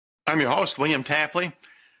I'm your host, William Tapley,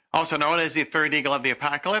 also known as the Third Eagle of the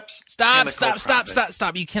Apocalypse.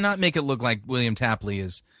 Stop. You cannot make it look like William Tapley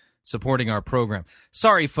is supporting our program.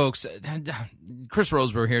 Sorry, folks. Chris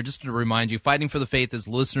Roseborough here, just to remind you, Fighting for the Faith is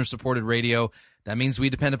listener-supported radio. That means we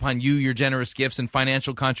depend upon you, your generous gifts, and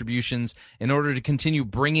financial contributions in order to continue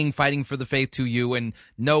bringing Fighting for the Faith to you. And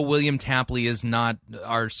no, William Tapley is not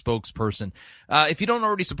our spokesperson. If you don't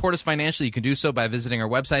already support us financially, you can do so by visiting our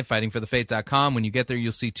website, fightingforthefaith.com. When you get there,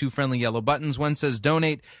 you'll see two friendly yellow buttons. One says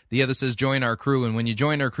Donate, the other says Join Our Crew. And when you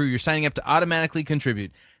join our crew, you're signing up to automatically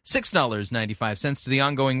contribute $6.95 to the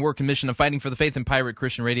ongoing work and mission of Fighting for the Faith and Pirate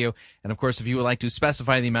Christian Radio. And, of course, if you would like to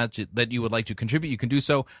specify the amount that you would like to contribute, you can do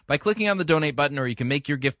so by clicking on the Donate button, or you can make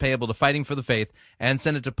your gift payable to Fighting for the Faith and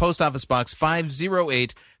send it to Post Office Box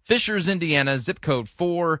 508, Fishers, Indiana, zip code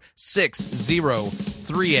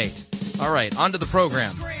 46038. All right, on to the program.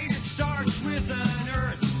 It starts with an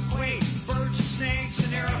earthquake, birds and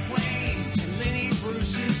snakes, an airplane, and Lenny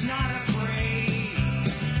Bruce is not afraid.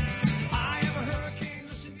 I have a hurricane,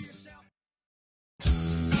 listen to yourself.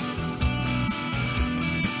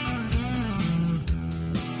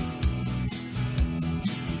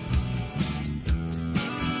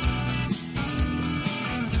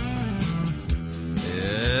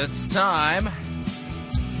 It's time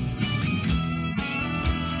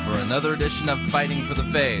for another edition of Fighting for the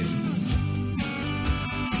Faith.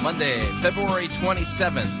 Monday, February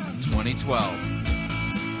 27th, 2012.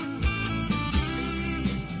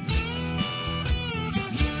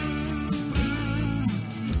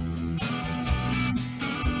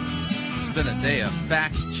 It's been a day of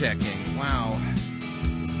fact-checking. Wow.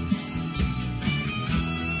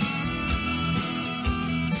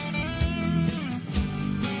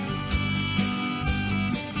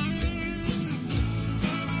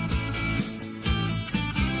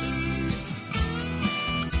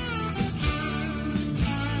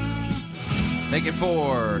 Thank you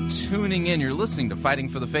for tuning in. You're listening to Fighting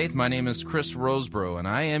for the Faith. My name is Chris Roseborough, and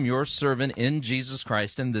I am your servant in Jesus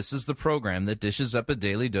Christ, and this is the program that dishes up a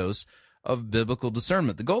daily dose of biblical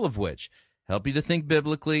discernment, the goal of which, help you to think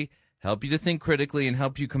biblically, help you to think critically, and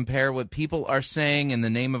help you compare what people are saying in the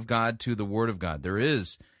name of God to the Word of God. There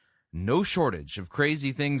is no shortage of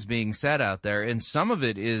crazy things being said out there, and some of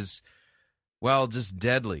it is, well, just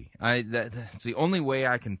deadly. That's the only way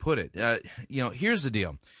I can put it. Here's the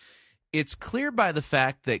deal. It's clear by the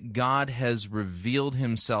fact that God has revealed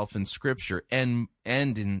himself in Scripture and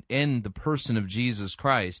in the person of Jesus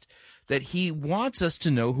Christ that he wants us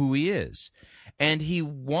to know who he is. And he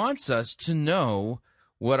wants us to know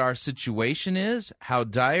what our situation is, how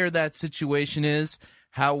dire that situation is,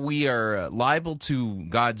 how we are liable to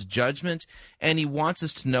God's judgment, and he wants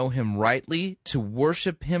us to know him rightly, to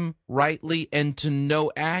worship him rightly, and to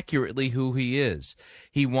know accurately who he is.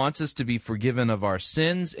 He wants us to be forgiven of our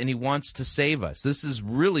sins, and he wants to save us. This is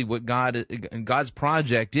really what God's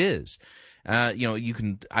project is. I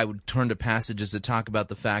would turn to passages that talk about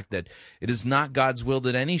the fact that it is not God's will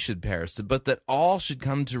that any should perish, but that all should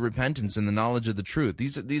come to repentance and the knowledge of the truth.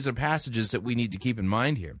 These are passages that we need to keep in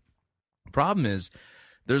mind here. The problem is,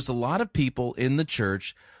 there's a lot of people in the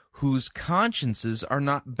church whose consciences are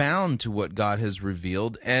not bound to what God has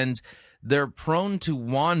revealed, and they're prone to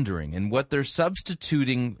wandering. And what they're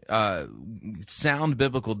substituting sound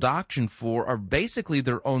biblical doctrine for are basically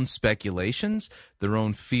their own speculations, their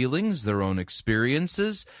own feelings, their own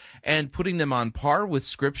experiences, and putting them on par with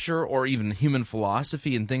Scripture or even human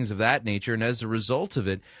philosophy and things of that nature. And as a result of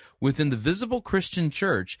it, within the visible Christian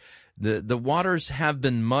church, the waters have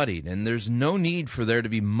been muddied, and there's no need for there to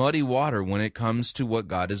be muddy water when it comes to what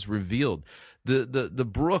God has revealed. The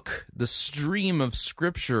brook, the stream of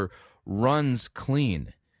Scripture runs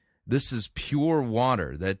clean. This is pure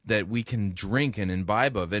water that we can drink and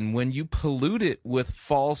imbibe of. And when you pollute it with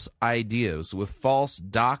false ideas, with false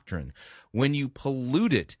doctrine, when you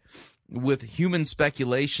pollute it with human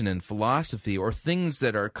speculation and philosophy or things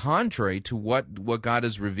that are contrary to what God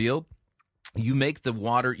has revealed, you make the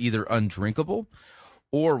water either undrinkable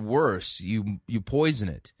or worse, you poison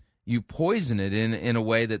it. You poison it in a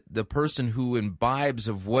way that the person who imbibes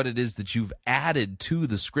of what it is that you've added to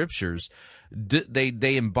the Scriptures,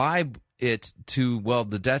 they imbibe it to, well,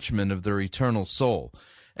 the detriment of their eternal soul.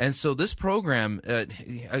 And so this program,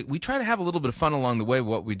 we try to have a little bit of fun along the way with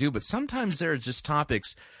what we do, but sometimes there are just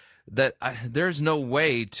topics that there's no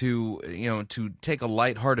way to take a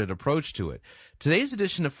lighthearted approach to it. Today's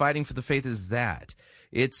edition of Fighting for the Faith is that.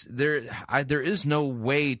 There is no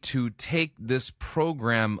way to take this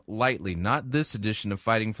program lightly, not this edition of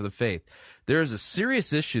Fighting for the Faith. There is a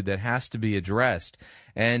serious issue that has to be addressed.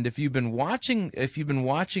 And if you've been watching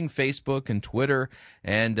Facebook and Twitter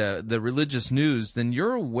and the religious news, then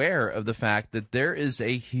you're aware of the fact that there is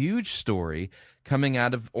a huge story coming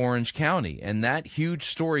out of Orange County, and that huge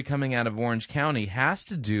story coming out of Orange County has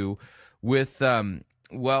to do with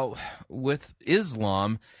with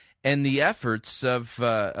Islam and the efforts of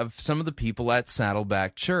some of the people at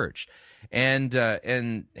Saddleback Church, and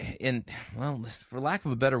well, for lack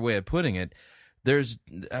of a better way of putting it, there's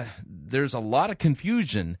a lot of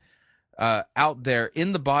confusion out there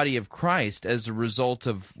in the body of Christ as a result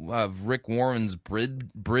of Rick Warren's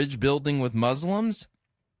bridge building with Muslims,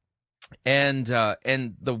 and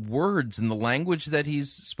the words and the language that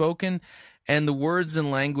he's spoken, and the words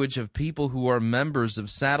and language of people who are members of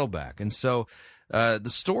Saddleback. And so the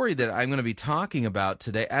story that I'm going to be talking about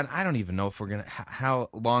today, and I don't even know if how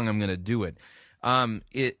long I'm going to do it.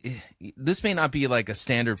 This may not be like a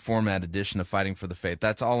standard format edition of Fighting for the Faith.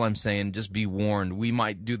 That's all I'm saying. Just be warned. We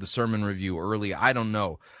might do the sermon review early. I don't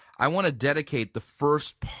know. I want to dedicate the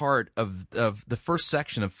first part of the first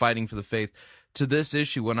section of Fighting for the Faith to this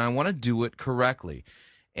issue, and I want to do it correctly.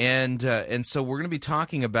 And so we're going to be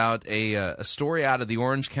talking about a story out of the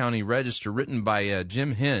Orange County Register written by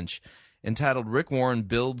Jim Hinch, entitled "Rick Warren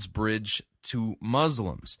Builds Bridge to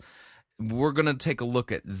Muslims." We're going to take a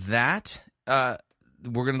look at that. We're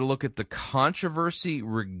going to look at the controversy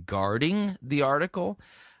regarding the article.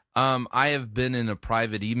 I have been in a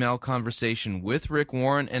private email conversation with Rick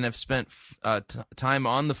Warren and have spent time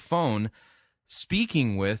on the phone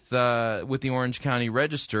speaking with the Orange County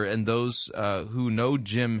Register and those who know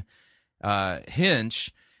Jim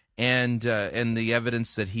Hinch and the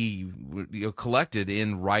evidence that he collected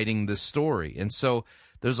in writing this story. And so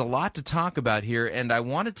there's a lot to talk about here, and I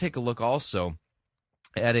want to take a look also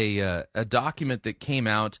at a document that came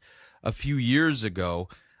out a few years ago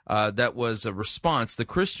that was a response, the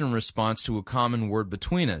Christian response to A Common Word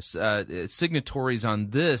Between Us. Signatories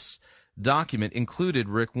on this document included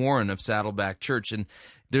Rick Warren of Saddleback Church, and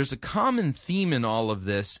there's a common theme in all of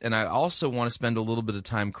this, and I also want to spend a little bit of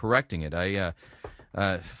time correcting it.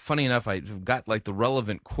 Funny enough, I got like the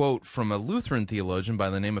relevant quote from a Lutheran theologian by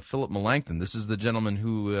the name of Philip Melanchthon. This is the gentleman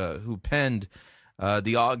who penned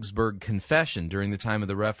the Augsburg Confession during the time of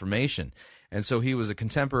the Reformation, and so he was a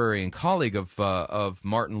contemporary and colleague of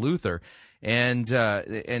Martin Luther. And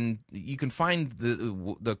you can find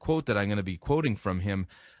the quote that I'm going to be quoting from him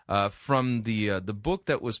from the book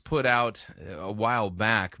that was put out a while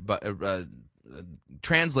back, but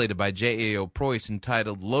translated by J.A.O. Preuss,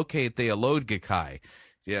 entitled "Loke Theologicae."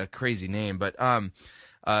 Yeah, crazy name, but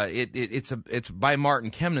it's by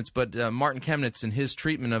Martin Chemnitz. But Martin Chemnitz, in his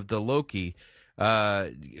treatment of the Loki,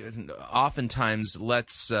 oftentimes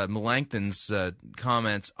lets Melanchthon's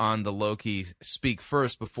comments on the Loki speak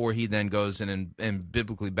first before he then goes in and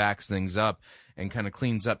biblically backs things up and kind of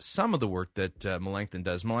cleans up some of the work that Melanchthon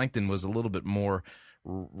does. Melanchthon was a little bit more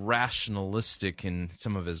rationalistic in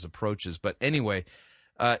some of his approaches. But anyway,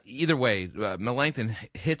 either way, Melanchthon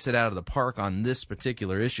hits it out of the park on this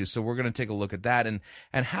particular issue. So we're going to take a look at that. And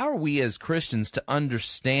how are we as Christians to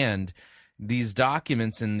understand these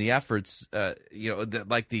documents and the efforts,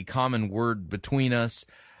 like the Common Word Between Us,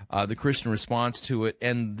 the Christian response to it,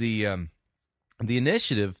 and the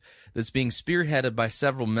initiative that's being spearheaded by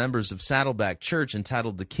several members of Saddleback Church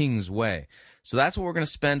entitled The King's Way. So that's what we're going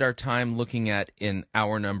to spend our time looking at in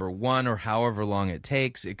hour number 1, or however long it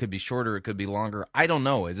takes. It could be shorter, it could be longer. I don't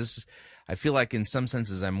know. I feel like in some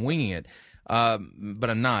senses I'm winging it, but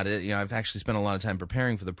I'm not. I've actually spent a lot of time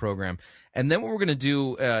preparing for the program. And then what we're going to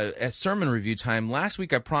do at sermon review time. Last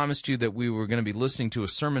week I promised you that we were going to be listening to a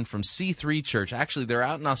sermon from C3 Church. Actually, they're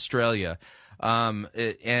out in Australia. I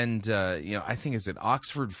think it's at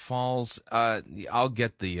Oxford Falls. I'll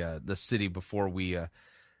get the city before we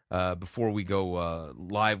go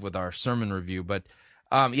live with our sermon review. But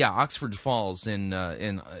Oxford Falls in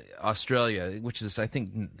Australia, which is, I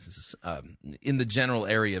think, in the general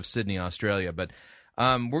area of Sydney, Australia. But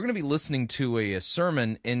we're going to be listening to a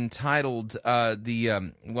sermon entitled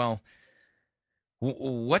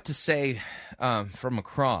 "What to Say from a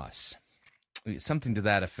Cross." Something to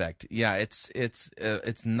that effect. Yeah,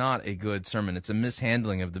 it's not a good sermon. It's a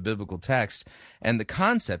mishandling of the biblical text and the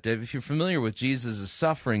concept. If you're familiar with Jesus'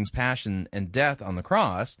 sufferings, passion, and death on the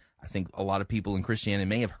cross, I think a lot of people in Christianity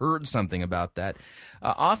may have heard something about that.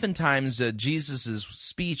 Oftentimes, Jesus'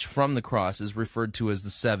 speech from the cross is referred to as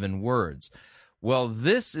the 7 words. Well,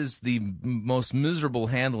 this is the most miserable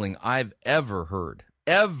handling I've ever heard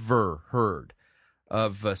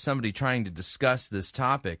somebody trying to discuss this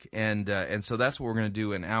topic, and so that's what we're going to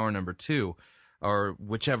do in hour number 2, or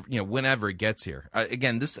whichever, whenever it gets here.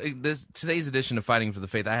 Again, this today's edition of Fighting for the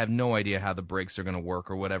Faith, I have no idea how the breaks are going to work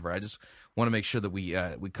or whatever. I just want to make sure that we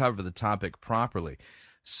cover the topic properly.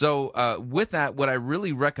 So with that, what I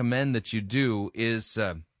really recommend that you do is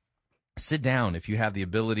sit down if you have the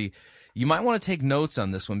ability. You might want to take notes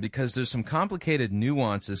on this one because there's some complicated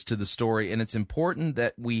nuances to the story, and it's important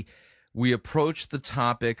that we approach the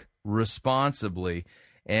topic responsibly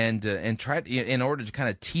and try in order to kind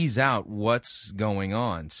of tease out what's going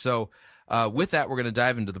on. So with that, we're going to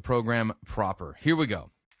dive into the program proper. Here we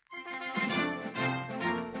go.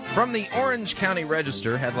 From the Orange County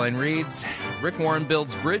Register, headline reads, Rick Warren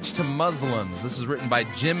builds bridge to Muslims. This is written by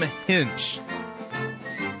Jim Hinch.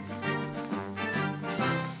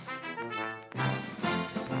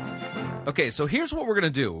 Okay, so here's what we're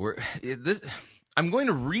going to do. I'm going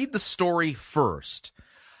to read the story first.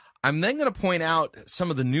 I'm then going to point out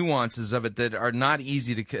some of the nuances of it that are not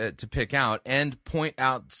easy to pick out, and point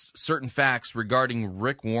out certain facts regarding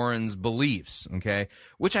Rick Warren's beliefs, okay,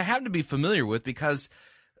 which I happen to be familiar with because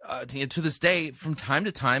to this day, from time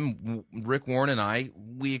to time, Rick Warren and I,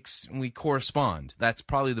 we correspond. That's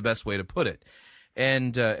probably the best way to put it.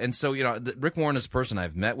 And so, Rick Warren is a person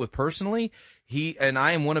I've met with personally.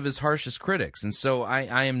 I am one of his harshest critics. And so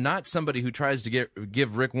I am not somebody who tries to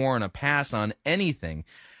give Rick Warren a pass on anything.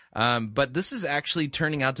 But this is actually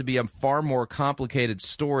turning out to be a far more complicated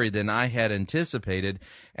story than I had anticipated,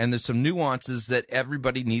 and there's some nuances that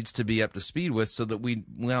everybody needs to be up to speed with, so that we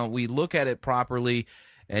look at it properly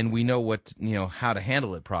and we know how to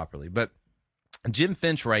handle it properly. But Jim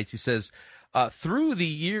Finch writes, he says, through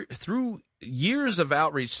years of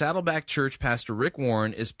outreach, Saddleback Church pastor Rick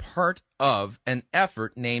Warren is part of an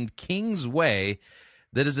effort named King's Way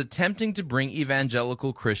that is attempting to bring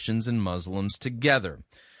evangelical Christians and Muslims together.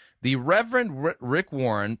 The Reverend Rick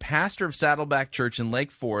Warren, pastor of Saddleback Church in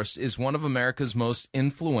Lake Forest, is one of America's most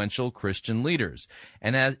influential Christian leaders,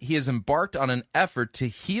 and he has embarked on an effort to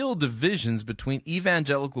heal divisions between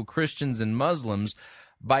evangelical Christians and Muslims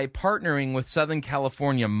by partnering with Southern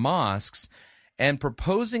California mosques and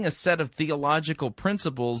proposing a set of theological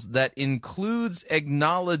principles that includes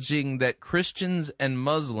acknowledging that Christians and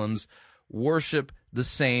Muslims worship the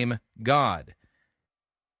same God.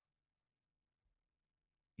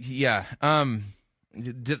 Yeah. Was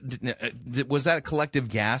that a collective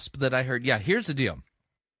gasp that I heard? Yeah. Here's the deal.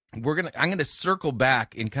 I'm gonna circle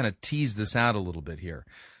back and kind of tease this out a little bit here.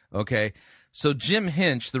 Okay. So Jim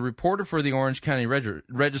Hinch, the reporter for the Orange County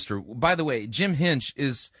Register. By the way, Jim Hinch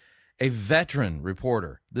is a veteran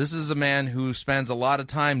reporter. This is a man who spends a lot of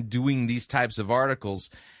time doing these types of articles,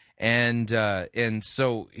 and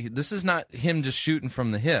so this is not him just shooting from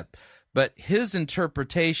the hip. But his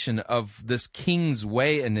interpretation of this King's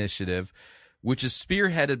Way initiative, which is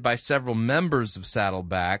spearheaded by several members of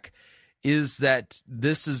Saddleback, is that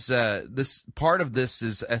this is this part of this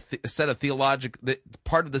is a set of theological.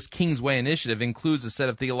 Part of this King's Way initiative includes a set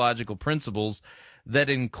of theological principles that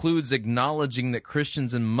includes acknowledging that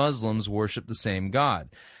Christians and Muslims worship the same God.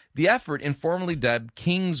 The effort, informally dubbed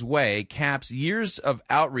King's Way, caps years of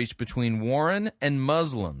outreach between Warren and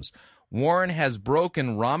Muslims. Warren has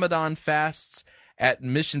broken Ramadan fasts at a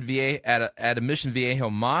Mission Viejo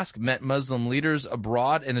mosque, met Muslim leaders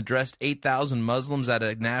abroad, and addressed 8,000 Muslims at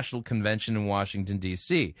a national convention in Washington,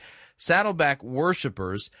 D.C. Saddleback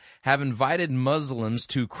worshipers have invited Muslims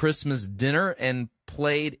to Christmas dinner and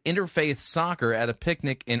played interfaith soccer at a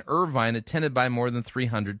picnic in Irvine attended by more than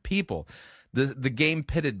 300 people. The game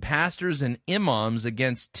pitted pastors and imams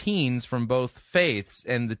against teens from both faiths,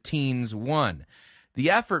 and the teens won. The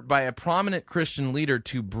effort by a prominent Christian leader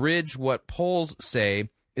to bridge what polls say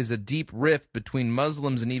is a deep rift between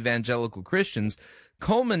Muslims and evangelical Christians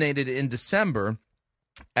culminated in December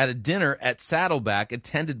at a dinner at Saddleback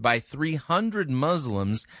attended by 300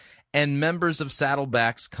 Muslims and members of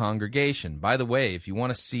Saddleback's congregation. By the way, if you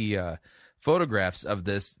want to see photographs of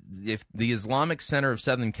this, if the Islamic Center of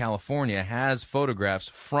Southern California has photographs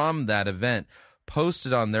from that event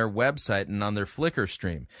posted on their website and on their Flickr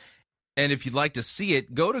stream. And if you'd like to see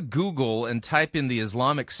it, go to Google and type in the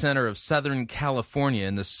Islamic Center of Southern California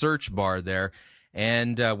in the search bar there.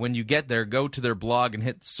 And when you get there, go to their blog and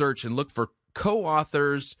hit search and look for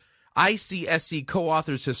co-authors, ICSC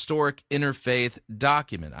co-authors historic interfaith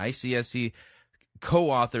document. ICSC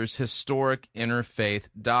co-authors historic interfaith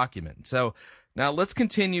document. So now let's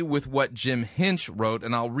continue with what Jim Hinch wrote,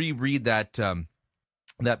 and I'll reread that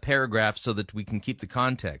paragraph so that we can keep the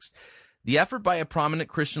context. The effort by a prominent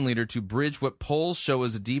Christian leader to bridge what polls show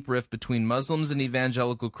as a deep rift between Muslims and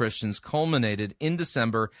evangelical Christians culminated in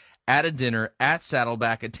December at a dinner at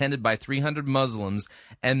Saddleback attended by 300 Muslims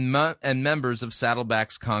and members of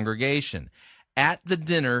Saddleback's congregation. At the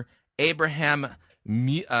dinner, Abraham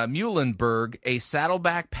Muhlenberg, a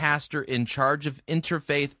Saddleback pastor in charge of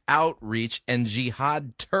interfaith outreach, and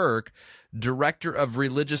Jihad Turk, director of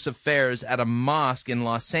religious affairs at a mosque in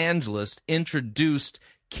Los Angeles, introduced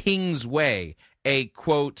King's Way, a,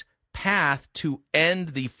 quote, path to end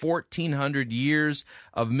the 1400 years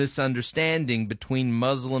of misunderstanding between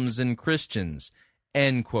Muslims and Christians,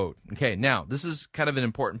 end quote. Okay, now, this is kind of an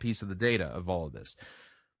important piece of the data of all of this.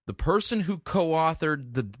 The person who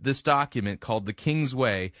co-authored this document called the King's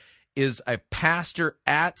Way is a pastor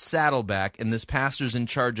at Saddleback, and this pastor's in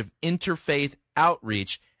charge of interfaith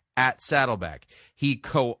outreach at Saddleback. He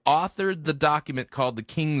co-authored the document called the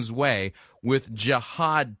King's Way with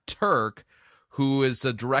Jihad Turk, who is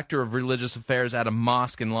the director of religious affairs at a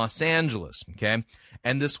mosque in Los Angeles, okay?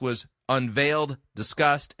 And this was unveiled,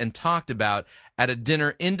 discussed, and talked about at a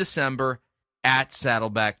dinner in December at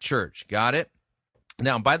Saddleback Church. Got it?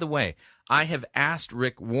 Now, by the way, I have asked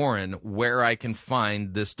Rick Warren where I can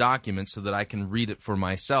find this document so that I can read it for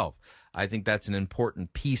myself. I think that's an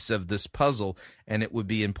important piece of this puzzle, and it would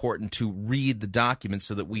be important to read the document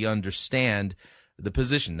so that we understand the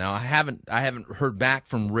position. Now, I haven't heard back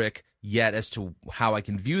from Rick yet as to how I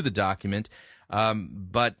can view the document,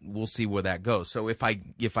 but we'll see where that goes. So if I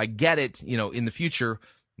get it, in the future,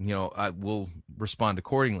 I will respond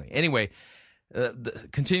accordingly. Anyway,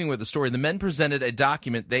 continuing with the story, the men presented a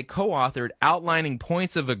document they co-authored outlining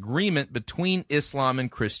points of agreement between Islam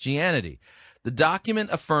and Christianity. The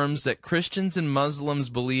document affirms that Christians and Muslims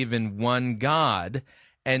believe in one God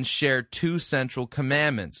and share two central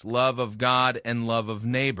commandments, love of God and love of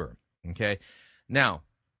neighbor. Okay? Now,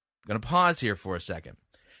 I'm going to pause here for a second.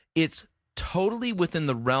 It's totally within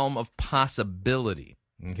the realm of possibility,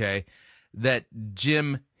 okay, that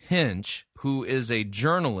Jim Hinch, who is a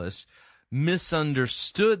journalist,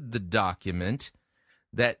 misunderstood the document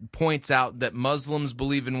that points out that Muslims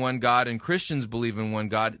believe in one God and Christians believe in one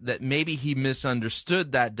God, that maybe he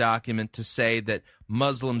misunderstood that document to say that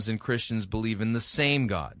Muslims and Christians believe in the same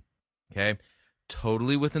God. Okay?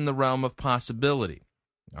 Totally within the realm of possibility.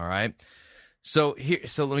 All right? So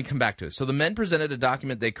let me come back to it. So the men presented a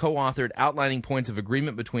document they co-authored outlining points of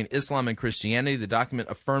agreement between Islam and Christianity. The document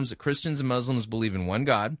affirms that Christians and Muslims believe in one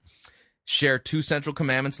God, share two central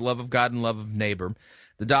commandments, love of God and love of neighbor.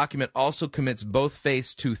 The document also commits both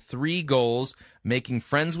faiths to three goals: making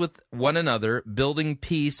friends with one another, building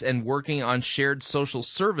peace, and working on shared social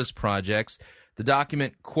service projects. The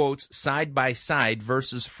document quotes side-by-side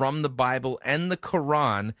verses from the Bible and the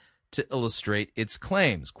Quran to illustrate its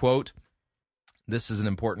claims. Quote, this is an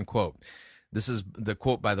important quote. This is the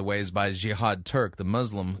quote, by the way, is by Jihad Turk, the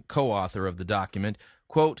Muslim co-author of the document.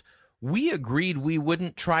 Quote, "We agreed we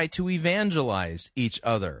wouldn't try to evangelize each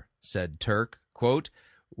other," said Turk. Quote,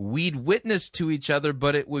 "We'd witness to each other,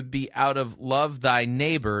 but it would be out of love thy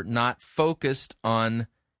neighbor, not focused on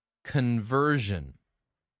conversion."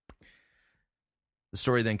 The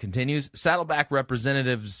story then continues. Saddleback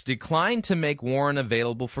representatives declined to make Warren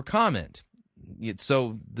available for comment.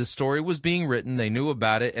 So the story was being written, they knew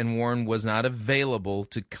about it, and Warren was not available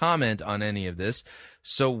to comment on any of this.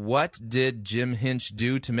 So what did Jim Hinch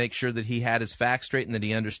do to make sure that he had his facts straight and that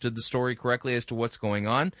he understood the story correctly as to what's going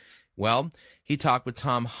on? Well, he talked with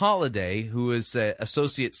Tom Holliday, who is an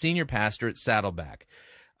associate senior pastor at Saddleback.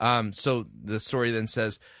 So the story then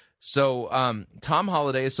says, Tom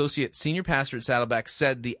Holliday, associate senior pastor at Saddleback,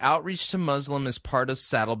 said the outreach to Muslim is part of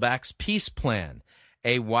Saddleback's peace plan,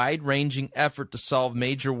 a wide-ranging effort to solve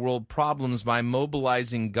major world problems by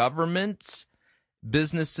mobilizing governments,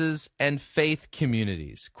 businesses, and faith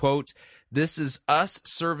communities. Quote, "This is us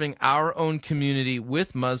serving our own community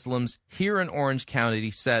with Muslims here in Orange County,"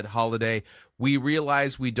 said Holliday. "We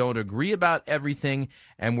realize we don't agree about everything,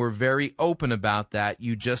 and we're very open about that.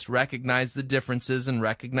 You just recognize the differences and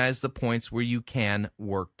recognize the points where you can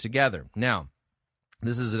work together." Now,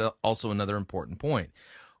 this is also another important point.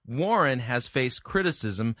 Warren has faced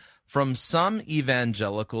criticism from some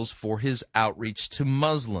evangelicals for his outreach to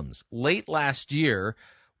Muslims. Late last year,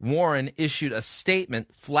 Warren issued a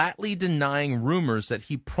statement flatly denying rumors that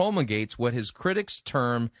he promulgates what his critics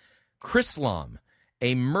term Chrislam,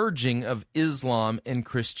 a merging of Islam and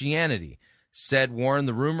Christianity. Said Warren,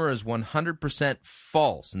 the rumor is 100%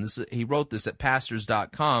 false. And he wrote this at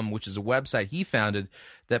pastors.com, which is a website he founded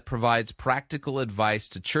that provides practical advice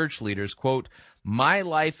to church leaders. Quote, My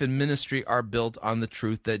life and ministry are built on the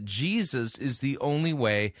truth that Jesus is the only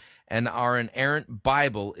way, and our inerrant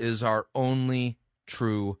Bible is our only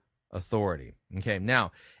true authority. Okay,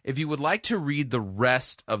 now, if you would like to read the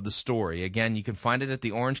rest of the story, again, you can find it at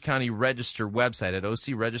the Orange County Register website at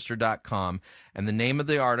ocregister.com, and the name of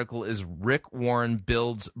the article is Rick Warren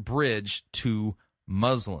Builds Bridge to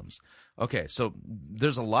Muslims. Okay, so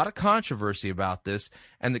there's a lot of controversy about this,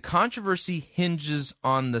 and the controversy hinges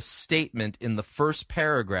on the statement in the first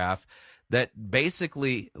paragraph that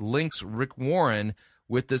basically links Rick Warren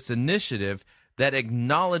with this initiative that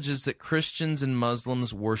acknowledges that Christians and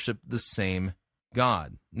Muslims worship the same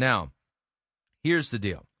God. Now, here's the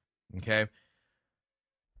deal, okay?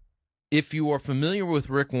 If you are familiar with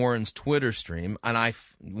Rick Warren's Twitter stream, and I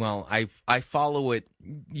follow it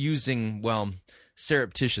using,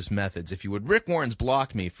 surreptitious methods, if you would. Rick Warren's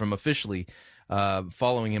blocked me from officially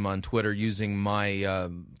following him on Twitter using my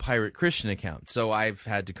Pirate Christian account. So I've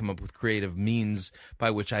had to come up with creative means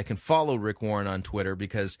by which I can follow Rick Warren on Twitter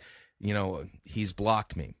because, he's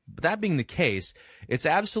blocked me. But that being the case, it's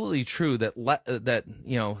absolutely true that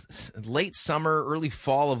late summer, early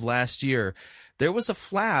fall of last year, there was a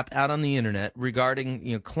flap out on the internet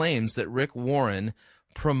regarding claims that Rick Warren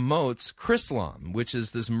promotes Chrislam, which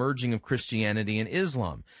is this merging of Christianity and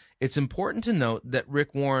Islam. It's important to note that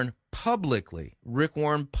Rick Warren publicly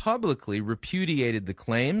repudiated the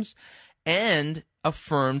claims and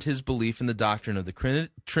affirmed his belief in the doctrine of the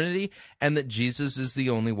Trinity and that Jesus is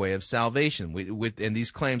the only way of salvation. And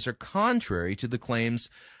these claims are contrary to the claims,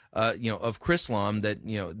 of Chrislam that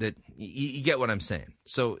you get what I'm saying.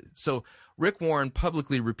 So Rick Warren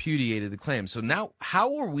publicly repudiated the claims. So now,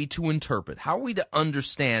 how are we to interpret? How are we to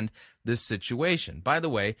understand this situation? By the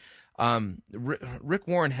way, Rick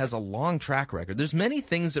Warren has a long track record. There's many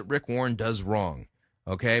things that Rick Warren does wrong.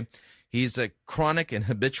 Okay. He's a chronic and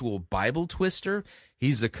habitual Bible twister.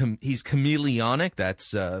 He's chameleonic.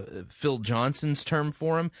 That's Phil Johnson's term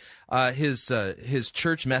for him. His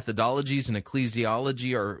church methodologies and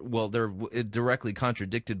ecclesiology they're directly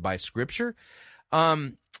contradicted by Scripture.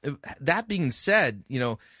 That being said,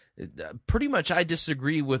 pretty much I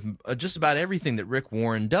disagree with just about everything that Rick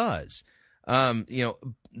Warren does.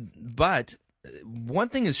 But one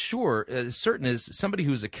thing is certain is somebody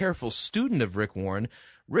who's a careful student of Rick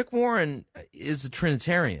Warren is a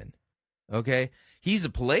Trinitarian, okay? He's a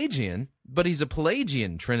Pelagian, but he's a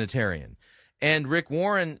Pelagian Trinitarian. And Rick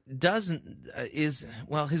Warren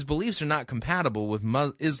his beliefs are not compatible with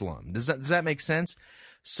Islam. Does that make sense?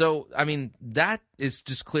 So, that is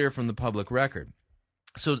just clear from the public record.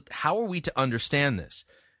 So how are we to understand this?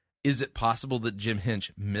 Is it possible that Jim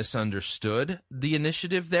Hinch misunderstood the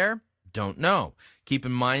initiative there? Don't know. Keep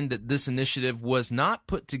in mind that this initiative was not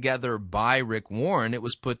put together by Rick Warren. It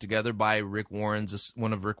was put together by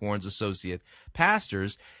one of Rick Warren's associate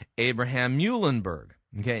pastors, Abraham Muhlenberg.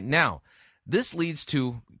 Okay, now, this leads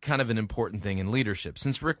to kind of an important thing in leadership.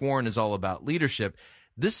 Since Rick Warren is all about leadership,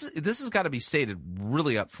 this has got to be stated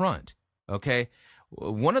really up front, okay?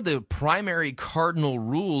 One of the primary cardinal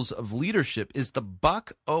rules of leadership is the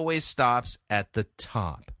buck always stops at the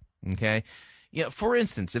top, okay? For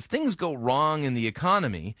instance, if things go wrong in the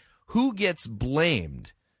economy, who gets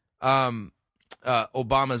blamed?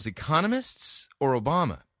 Obama's economists or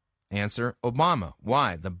Obama? Answer, Obama.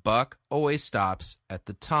 Why? The buck always stops at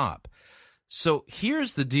the top. So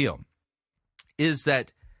here's the deal, is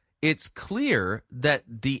that it's clear that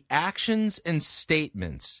the actions and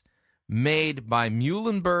statements made by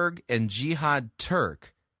Muhlenberg and Jihad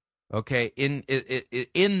Turk, okay, in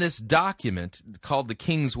this document called The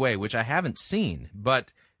King's Way, which I haven't seen,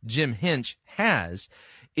 but Jim Hinch has,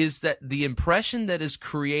 is that the impression that is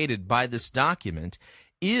created by this document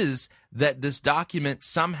is that this document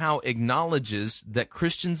somehow acknowledges that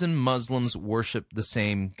Christians and Muslims worship the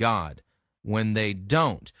same God, when they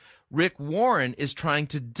don't. Rick Warren is trying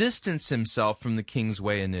to distance himself from the King's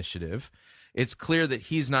Way initiative. It's clear that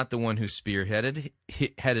he's not the one who spearheaded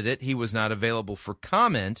it. He was not available for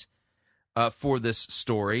comment for this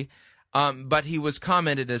story, but he was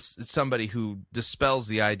commented as somebody who dispels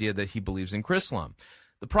the idea that he believes in Chrislam.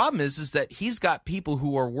 The problem is that he's got people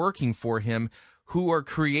who are working for him who are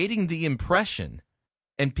creating the impression,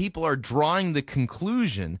 and people are drawing the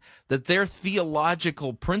conclusion that their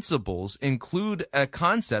theological principles include a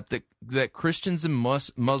concept that Christians and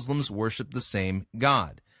Muslims worship the same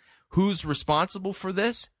God. Who's responsible for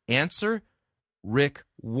this? Answer, Rick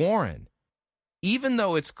Warren. Even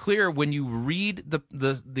though it's clear when you read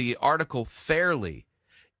the article fairly,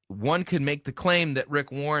 one could make the claim that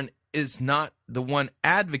Rick Warren is not the one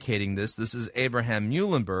advocating this. This is Abraham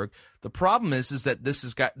Muhlenberg. The problem is that this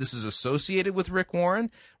is associated with Rick Warren.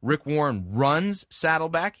 Rick Warren runs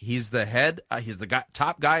Saddleback. He's the head. He's the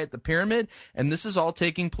top guy at the pyramid, and this is all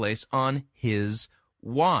taking place on his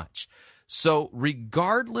watch. So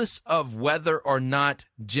regardless of whether or not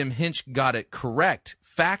Jim Hinch got it correct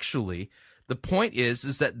factually, the point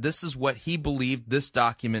is that this is what he believed this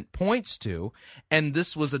document points to, and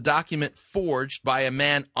this was a document forged by a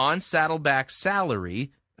man on Saddleback's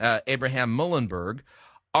salary, Abraham Muhlenberg,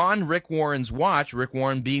 on Rick Warren's watch, Rick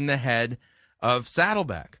Warren being the head of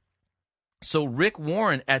Saddleback. So Rick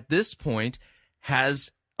Warren at this point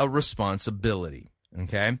has a responsibility,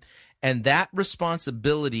 okay? And that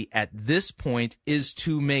responsibility at this point is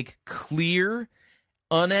to make clear,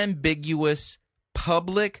 unambiguous,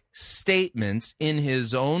 public statements in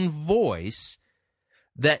his own voice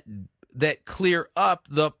that clear up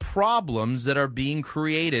the problems that are being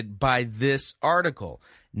created by this article.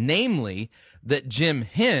 Namely, that Jim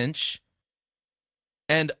Hinch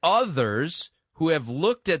and others who have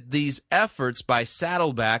looked at these efforts by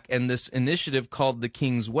Saddleback and this initiative called the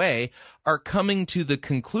King's Way are coming to the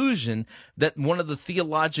conclusion that one of the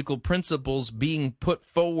theological principles being put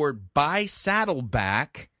forward by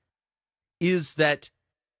Saddleback is that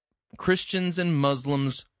Christians and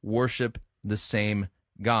Muslims worship the same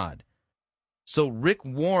God. So Rick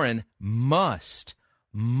Warren must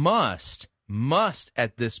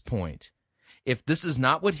at this point, if this is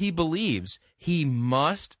not what he believes, he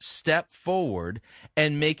must step forward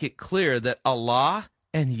and make it clear that Allah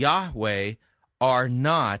and Yahweh are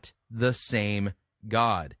not the same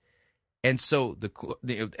God. And so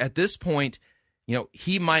at this point,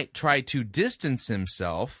 he might try to distance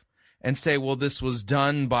himself and say, well, this was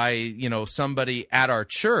done by, somebody at our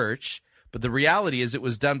church. But the reality is it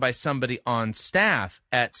was done by somebody on staff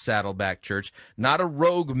at Saddleback Church, not a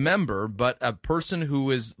rogue member, but a person who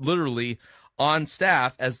is literally on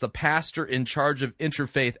staff as the pastor in charge of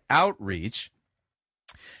interfaith outreach.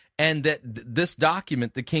 And that this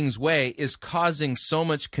document, The King's Way, is causing so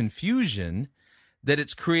much confusion that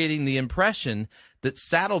it's creating the impression that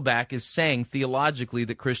Saddleback is saying theologically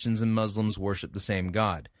that Christians and Muslims worship the same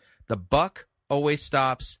God. The buck always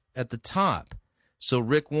stops at the top. So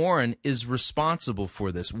Rick Warren is responsible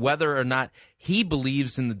for this, whether or not he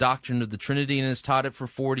believes in the doctrine of the Trinity and has taught it for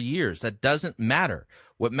 40 years. That doesn't matter.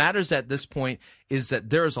 What matters at this point is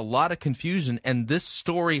that there is a lot of confusion, and this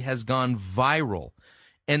story has gone viral.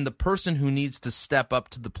 And the person who needs to step up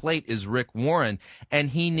to the plate is Rick Warren,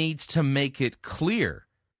 and he needs to make it clear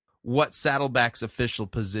what Saddleback's official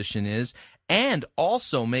position is, and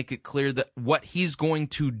also make it clear that what he's going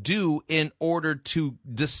to do in order to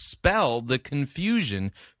dispel the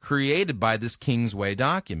confusion created by this King's Way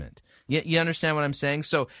document. You understand what I'm saying?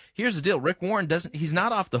 So here's the deal. Rick Warren he's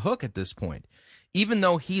not off the hook at this point. Even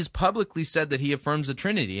though he's publicly said that he affirms the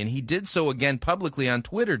Trinity, and he did so again publicly on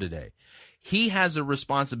Twitter today, he has a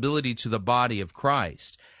responsibility to the body of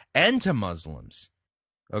Christ and to Muslims,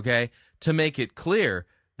 okay, to make it clear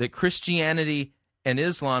that Christianity and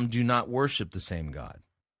Islam do not worship the same God.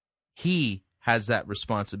 He has that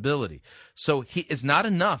responsibility. So it's not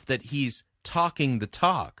enough that he's talking the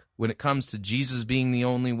talk when it comes to Jesus being the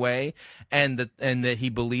only way and that he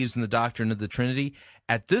believes in the doctrine of the Trinity.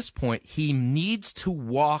 At this point, he needs to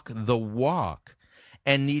walk the walk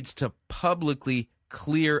and needs to publicly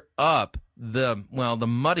clear up the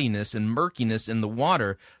muddiness and murkiness in the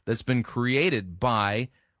water that's been created by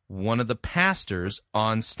one of the pastors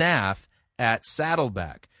on staff at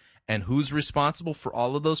Saddleback. And who's responsible for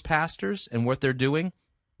all of those pastors and what they're doing?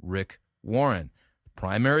 Rick Warren. The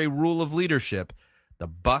primary rule of leadership, the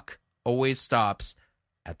buck always stops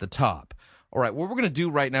at the top. All right, what we're going to do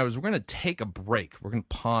right now is we're going to take a break. We're going to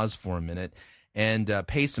pause for a minute and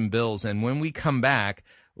pay some bills. And when we come back,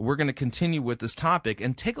 we're going to continue with this topic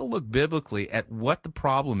and take a look biblically at what the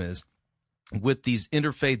problem is with these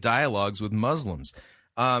interfaith dialogues with Muslims,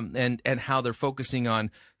 and how they're focusing on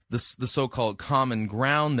the so-called common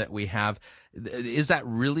ground that we have. Is that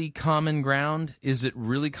really common ground? Is it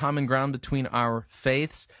really common ground between our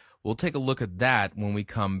faiths? We'll take a look at that when we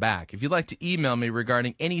come back. If you'd like to email me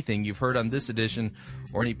regarding anything you've heard on this edition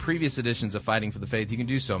or any previous editions of Fighting for the Faith, you can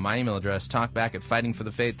do so. My email address,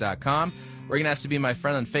 talkback@fightingforthefaith.com. Or you can ask to be my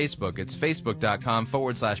friend on Facebook. It's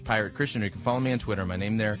facebook.com/Pirate Christian. Or you can follow me on Twitter. My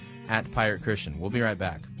name there, @Pirate Christian. We'll be right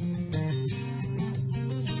back.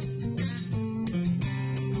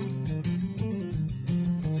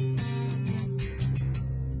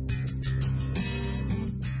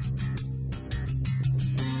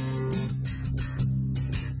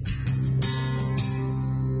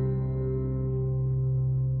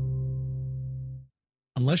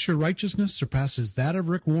 Unless your righteousness surpasses that of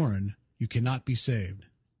Rick Warren, you cannot be saved.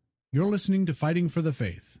 You're listening to Fighting for the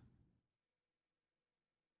Faith.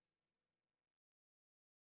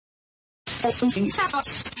 You're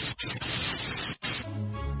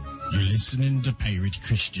listening to Pirate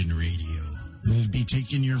Christian Radio. We'll be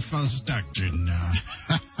taking your false doctrine now.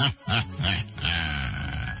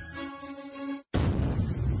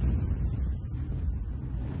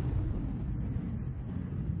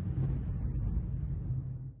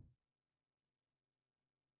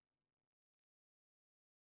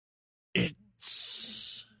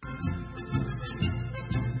 It's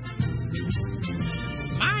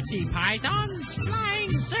Monty Python's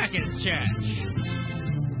Flying Circus Church.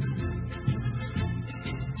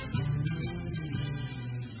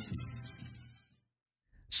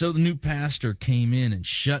 So the new pastor came in and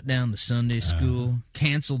shut down the Sunday school,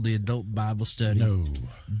 canceled the adult Bible study,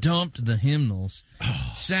 dumped the hymnals,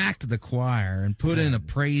 sacked the choir, and put in a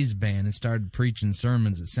praise band and started preaching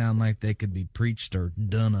sermons that sound like they could be preached or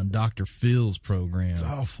done on Dr. Phil's program. It's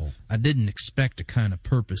awful. I didn't expect a kind of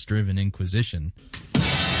purpose-driven inquisition.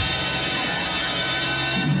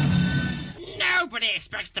 Nobody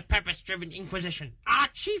expects the purpose-driven inquisition. Our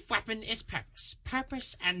chief weapon is purpose.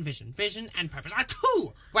 Purpose and vision. Vision and purpose are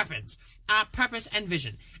two weapons. Our purpose and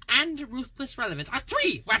vision. And ruthless relevance are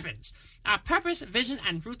three weapons. Our purpose, vision,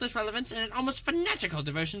 and ruthless relevance in an almost fanatical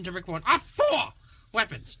devotion to Rick Warren are four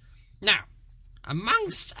weapons. Now,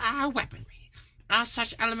 amongst our weaponry are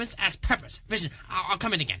such elements as purpose, vision. I'll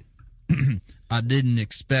come in again. I didn't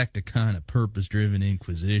expect a kind of purpose-driven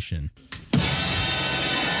inquisition.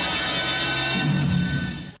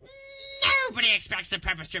 Nobody expects the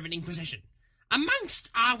purpose-driven inquisition. Amongst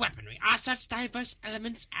our weaponry are such diverse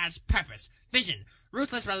elements as purpose, vision,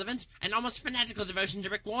 ruthless relevance, and almost fanatical devotion to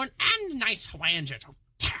Rick Warren, and nice Hawaiian shirts. Oh,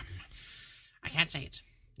 damn. I can't say it.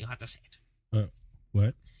 You'll have to say it.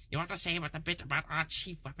 What? You'll have to say what the bit about our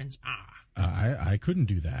chief weapons are. I couldn't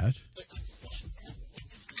do that.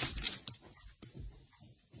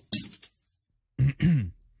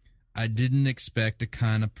 I didn't expect a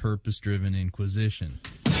kind of purpose-driven inquisition.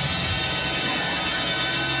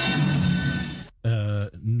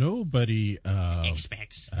 Nobody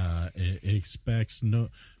expects.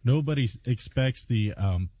 Nobody expects the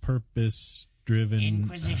purpose-driven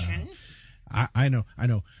Inquisition? I know.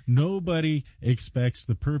 Nobody expects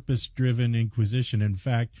the purpose-driven inquisition. In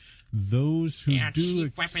fact, those who Our do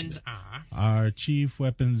chief weapons are... our chief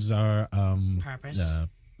weapons are Purpose?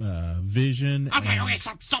 vision. Okay,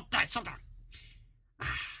 stop that.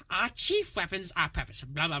 Our chief weapons are purpose.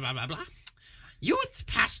 Blah, blah, blah, blah, blah. Youth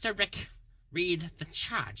Pastor Rick, read the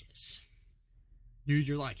charges. Dude,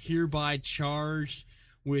 you're like hereby charged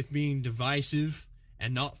with being divisive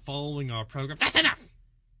and not following our program. That's enough!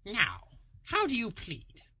 Now, how do you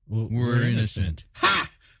plead? Well, We're innocent. Ha!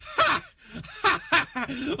 Ha! Ha! Ha!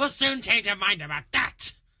 We'll soon change your mind about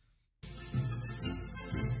that!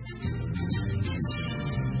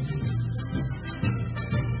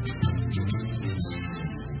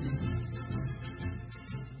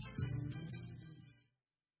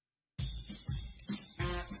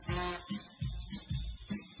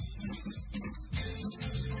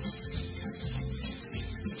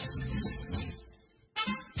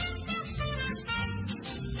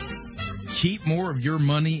 Keep more of your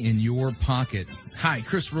money in your pocket. Hi,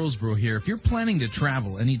 Chris Roseborough here. If you're planning to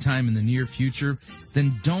travel anytime in the near future,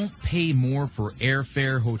 then don't pay more for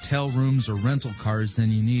airfare, hotel rooms, or rental cars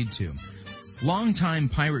than you need to. Longtime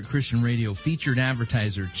Pirate Christian Radio featured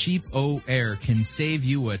advertiser Cheap O Air can save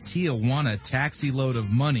you a Tijuana taxi load of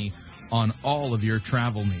money on all of your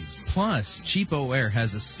travel needs. Plus, Cheap O Air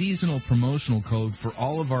has a seasonal promotional code for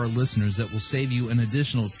all of our listeners that will save you an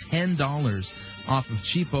additional $10 off of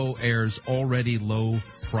Cheap O Air's already low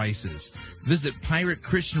prices. Visit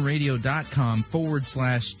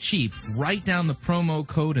piratechristianradio.com/cheap, write down the promo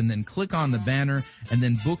code, and then click on the banner, and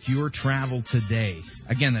then book your travel today.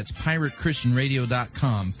 Again, that's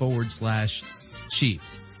piratechristianradio.com/cheap.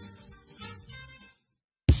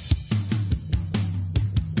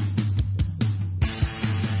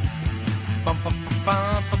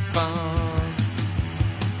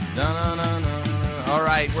 All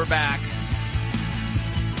right, we're back.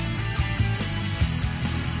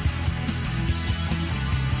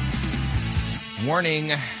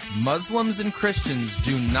 Warning, Muslims and Christians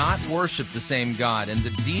do not worship the same God, and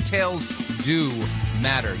the details do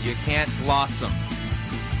matter. You can't gloss them.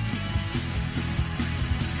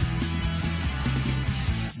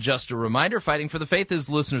 Just a reminder, Fighting for the Faith is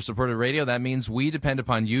listener-supported radio. That means we depend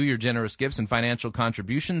upon you, your generous gifts, and financial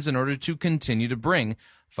contributions in order to continue to bring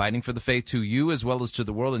Fighting for the Faith to you as well as to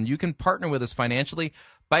the world. And you can partner with us financially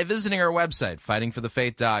by visiting our website,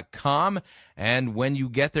 fightingforthefaith.com. And when you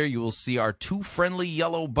get there, you will see our two friendly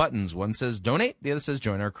yellow buttons. One says donate, the other says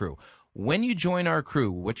join our crew. When you join our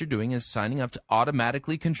crew, what you're doing is signing up to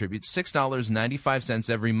automatically contribute $6.95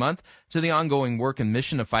 every month to the ongoing work and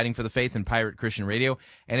mission of Fighting for the Faith and Pirate Christian Radio.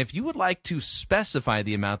 And if you would like to specify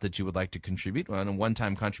the amount that you would like to contribute on a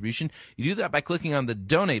one-time contribution, you do that by clicking on the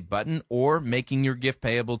donate button or making your gift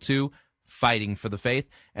payable to Fighting for the Faith,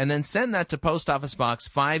 and then send that to Post Office Box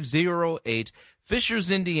 508,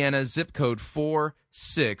 Fishers, Indiana, zip code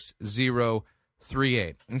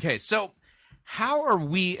 46038. Okay, so how are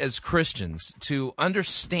we as Christians to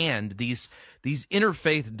understand these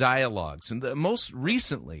interfaith dialogues? And most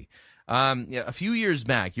recently, a few years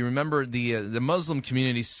back, you remember the Muslim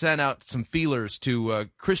community sent out some feelers to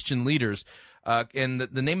Christian leaders, and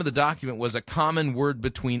the name of the document was A Common Word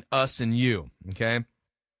Between Us and You, okay?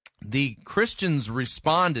 The Christians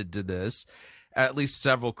responded to this. At least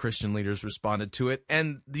several Christian leaders responded to it,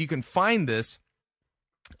 and you can find this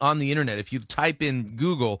on the internet. If you type in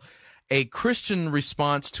Google, a Christian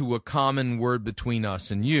response to a common word between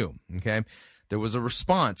us and you, okay? There was a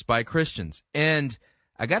response by Christians. And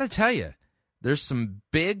I got to tell you, there's some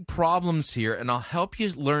big problems here, and I'll help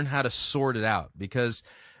you learn how to sort it out because,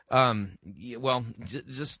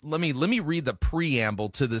 just let me read the preamble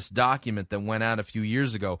to this document that went out a few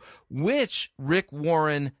years ago, which Rick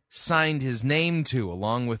Warren signed his name to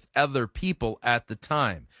along with other people at the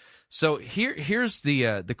time. So here's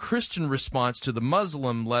the Christian response to the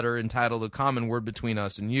Muslim letter entitled A Common Word Between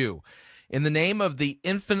Us and You. In the name of the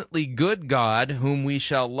infinitely good God, whom we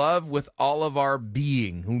shall love with all of our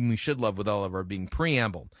being, whom we should love with all of our being.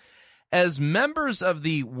 Preamble. As members of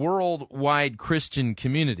the worldwide Christian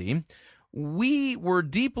community, we were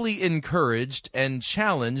deeply encouraged and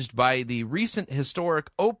challenged by the recent historic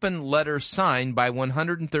open letter signed by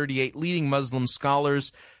 138 leading Muslim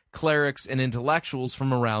scholars, clerics, and intellectuals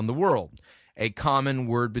from around the world. A common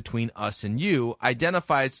word between us and you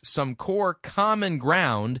identifies some core common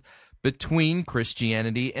ground between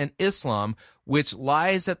Christianity and Islam, which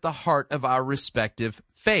lies at the heart of our respective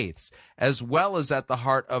faiths, as well as at the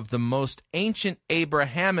heart of the most ancient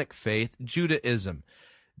Abrahamic faith, Judaism.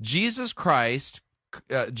 Jesus Christ's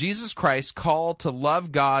call to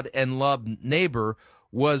love God and love neighbor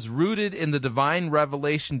was rooted in the divine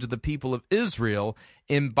revelation to the people of Israel,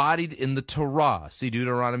 embodied in the Torah. See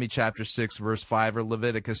Deuteronomy chapter 6, verse 5, or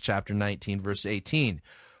Leviticus chapter 19, verse 18.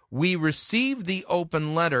 We receive the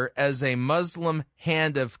open letter as a Muslim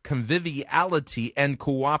hand of conviviality and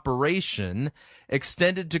cooperation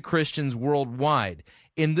extended to Christians worldwide.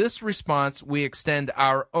 In this response, we extend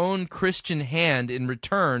our own Christian hand in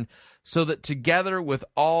return so that together with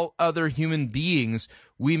all other human beings,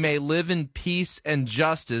 we may live in peace and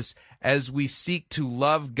justice as we seek to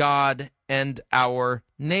love God and our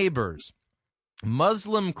neighbors.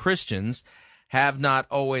 Muslim Christians have not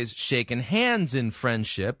always shaken hands in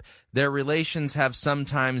friendship. Their relations have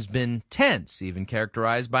sometimes been tense, even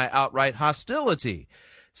characterized by outright hostility.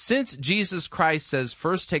 Since Jesus Christ says,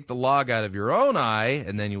 first take the log out of your own eye,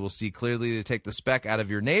 and then you will see clearly to take the speck out of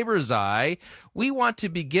your neighbor's eye, we want to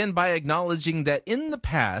begin by acknowledging that in the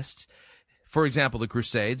past, for example, the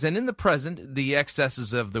Crusades, and in the present, the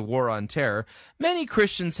excesses of the War on Terror, many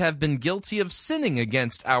Christians have been guilty of sinning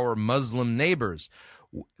against our Muslim neighbors.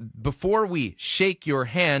 Before we shake your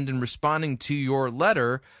hand in responding to your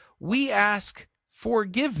letter, we ask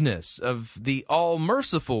forgiveness of the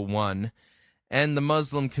all-merciful one and the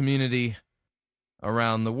Muslim community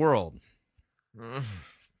around the world.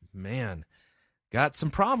 Man, got some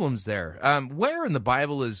problems there. Where in the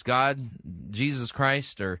Bible is God, Jesus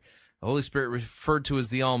Christ, or the Holy Spirit referred to as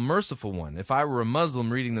the all-merciful one? If I were a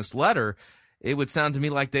Muslim reading this letter, it would sound to me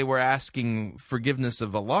like they were asking forgiveness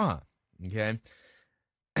of Allah. Okay?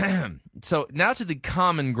 So now to the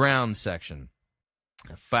common ground section.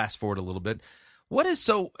 Fast forward a little bit. What is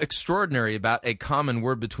so extraordinary about a common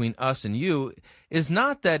word between us and you is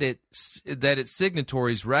not that its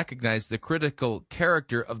signatories recognize the critical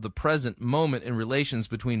character of the present moment in relations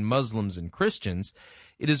between Muslims and Christians.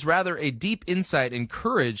 It is rather a deep insight and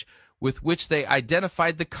courage with which they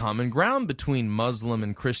identified the common ground between Muslim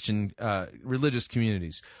and Christian religious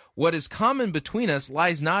communities. What is common between us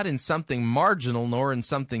lies not in something marginal nor in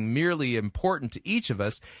something merely important to each of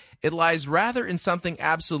us. It lies rather in something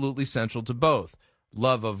absolutely central to both,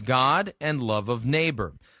 love of God and love of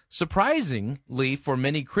neighbor. Surprisingly, for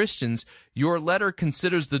many Christians, your letter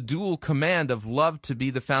considers the dual command of love to be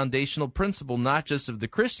the foundational principle not just of the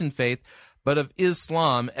Christian faith, but of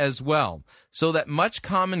Islam as well, so that much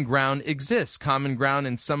common ground exists. Common ground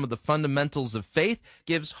in some of the fundamentals of faith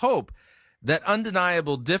gives hope that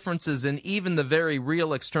undeniable differences and even the very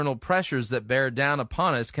real external pressures that bear down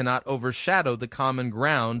upon us cannot overshadow the common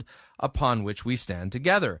ground upon which we stand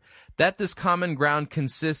together. That this common ground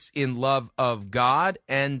consists in love of God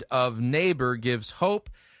and of neighbor gives hope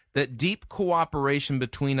that deep cooperation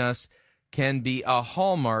between us can be a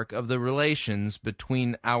hallmark of the relations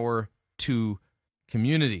between our two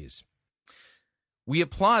communities. We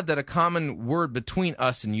applaud that a common word between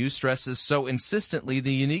us and you stresses so insistently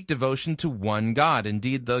the unique devotion to one God,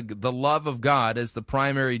 indeed the love of God as the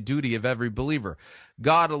primary duty of every believer.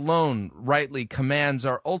 God alone rightly commands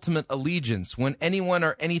our ultimate allegiance. When anyone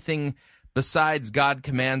or anything besides God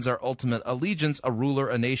commands our ultimate allegiance, a ruler,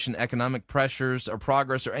 a nation, economic pressures, or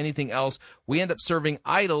progress, or anything else, we end up serving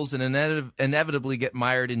idols and inevitably get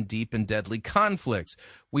mired in deep and deadly conflicts.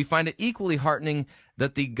 We find it equally heartening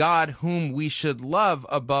that the God whom we should love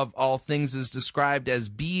above all things is described as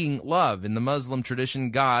being love. In the Muslim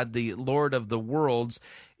tradition, God, the Lord of the worlds,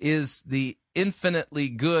 is the infinitely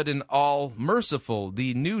good and all merciful.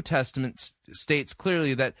 The New Testament states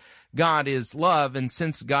clearly that God is love, and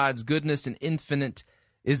since God's goodness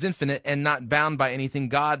is infinite and not bound by anything,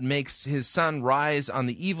 God makes his sun rise on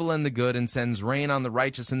the evil and the good and sends rain on the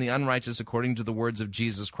righteous and the unrighteous according to the words of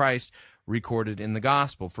Jesus Christ recorded in the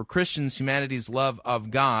gospel. For Christians, humanity's love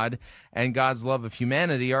of God and God's love of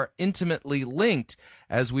humanity are intimately linked.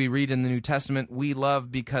 As we read in the New Testament, we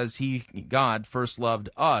love because God, first loved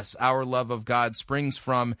us. Our love of God springs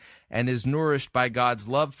from and is nourished by God's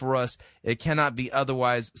love for us. It cannot be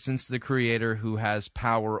otherwise, since the Creator, who has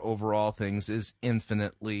power over all things, is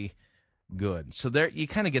infinitely good. So there you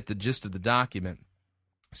kind of get the gist of the document.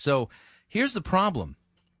 So here's the problem,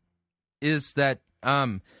 is that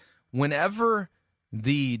whenever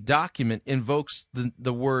the document invokes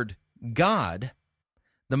the word God,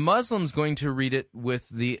 the Muslim's going to read it with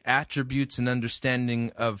the attributes and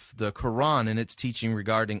understanding of the Quran and its teaching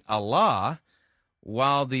regarding Allah,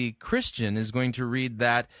 while the Christian is going to read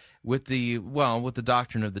that with the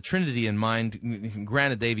doctrine of the Trinity in mind.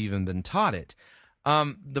 Granted, they've even been taught it.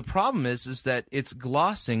 The problem is that it's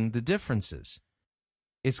glossing the differences.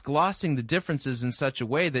 It's glossing the differences in such a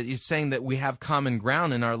way that it's saying that we have common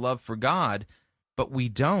ground in our love for God, but we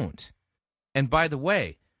don't. And by the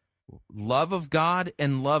way, love of God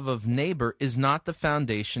and love of neighbor is not the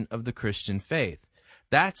foundation of the Christian faith.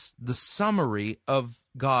 That's the summary of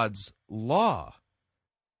God's law,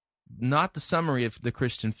 not the summary of the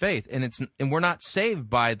Christian faith. And we're not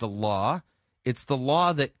saved by the law. It's the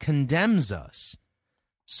law that condemns us.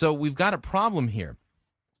 So we've got a problem here.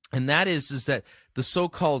 And that is that the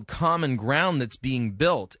so-called common ground that's being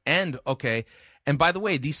built, and by the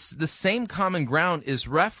way, the same common ground is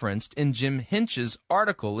referenced in Jim Hinch's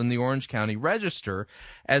article in the Orange County Register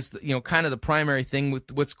as kind of the primary thing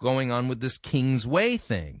with what's going on with this King's Way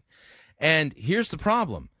thing. And here's the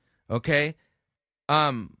problem,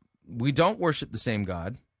 we don't worship the same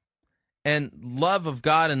God. And love of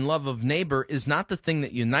God and love of neighbor is not the thing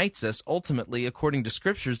that unites us. Ultimately, according to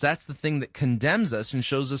scriptures, that's the thing that condemns us and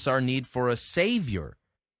shows us our need for a Savior.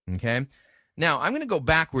 Okay? Now, I'm going to go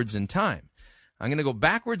backwards in time. I'm going to go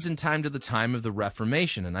backwards in time to the time of the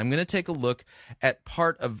Reformation, and I'm going to take a look at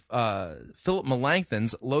part of Philip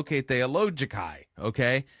Melanchthon's Locate Theologicae,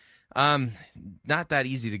 okay? Not that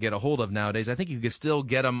easy to get a hold of nowadays. I think you can still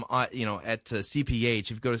get them, at CPH.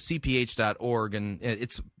 If you go to cph.org, and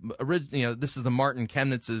it's this is the Martin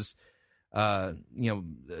Chemnitz's,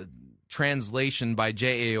 translation by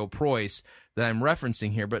J.A.O. Preuss that I'm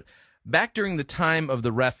referencing here. But back during the time of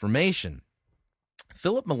the Reformation,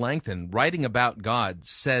 Philip Melanchthon, writing about God,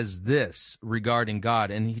 says this regarding God,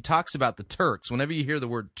 and he talks about the Turks. Whenever you hear the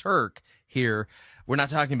word Turk here, we're not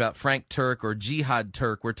talking about Frank Turk or Jihad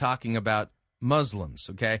Turk. We're talking about Muslims,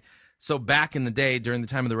 okay? So back in the day, during the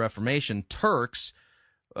time of the Reformation, Turks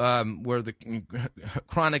were the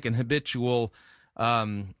chronic and habitual,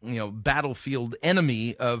 battlefield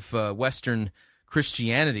enemy of Western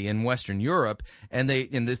Christianity in Western Europe, and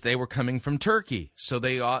they were coming from Turkey. So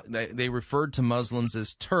they referred to Muslims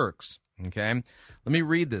as Turks, okay? Let me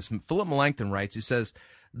read this. Philip Melanchthon writes, he says,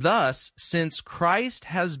 "Thus, since Christ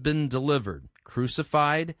has been delivered,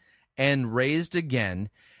 crucified, and raised again,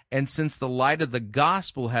 and since the light of the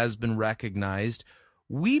gospel has been recognized,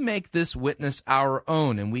 we make this witness our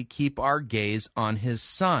own, and we keep our gaze on his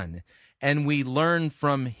Son, and we learn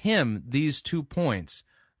from him these 2 points.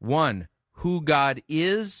 1, who God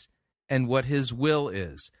is and what his will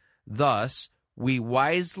is. Thus, we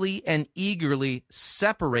wisely and eagerly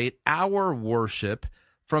separate our worship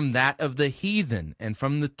from that of the heathen and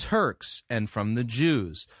from the Turks and from the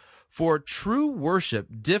Jews. For true worship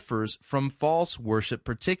differs from false worship,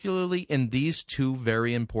 particularly in these two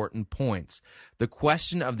very important points: the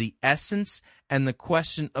question of the essence and the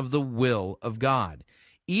question of the will of God.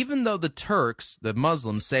 Even though the Turks, the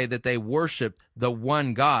Muslims, say that they worship the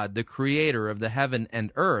one God, the creator of the heaven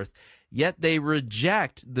and earth, yet they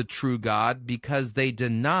reject the true God because they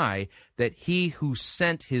deny that he who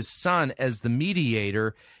sent his Son as the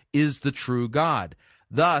mediator is the true God.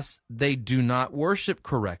 Thus, they do not worship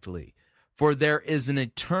correctly. For there is an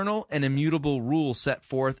eternal and immutable rule set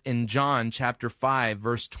forth in John chapter 5,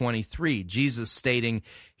 verse 23, Jesus stating,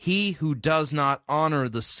 "He who does not honor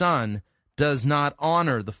the Son does not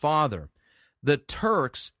honor the Father." The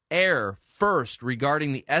Turks err first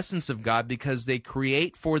regarding the essence of God because they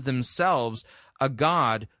create for themselves a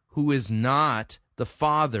God who is not the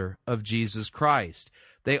Father of Jesus Christ.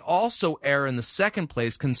 They also err in the second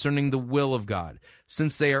place concerning the will of God,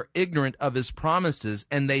 since they are ignorant of his promises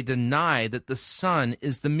and they deny that the Son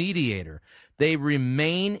is the mediator. They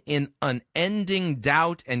remain in unending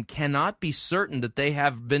doubt and cannot be certain that they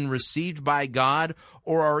have been received by God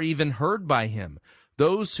or are even heard by him.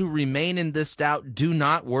 Those who remain in this doubt do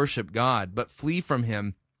not worship God, but flee from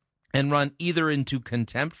him and run either into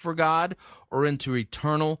contempt for God or into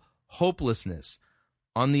eternal hopelessness.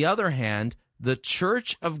 On the other hand, the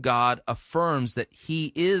Church of God affirms that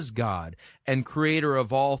he is God and creator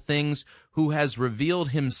of all things, who has revealed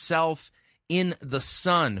himself in the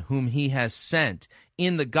Son whom he has sent,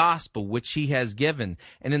 in the gospel which he has given,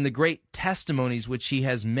 and in the great testimonies which he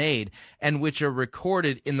has made, and which are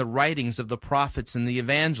recorded in the writings of the prophets and the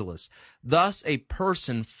evangelists. Thus, a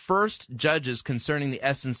person first judges concerning the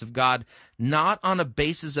essence of God, not on a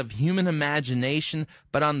basis of human imagination,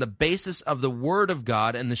 but on the basis of the Word of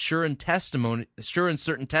God and the sure and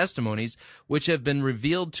certain testimonies which have been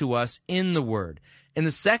revealed to us in the Word. In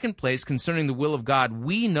the second place, concerning the will of God,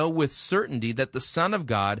 we know with certainty that the Son of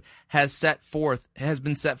God has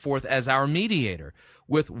been set forth as our mediator.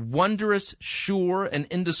 With wondrous, sure, and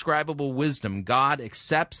indescribable wisdom, God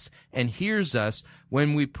accepts and hears us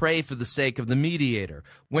when we pray for the sake of the mediator.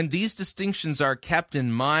 When these distinctions are kept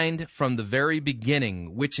in mind from the very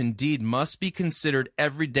beginning, which indeed must be considered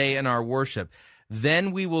every day in our worship,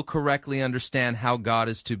 then we will correctly understand how God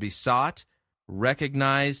is to be sought,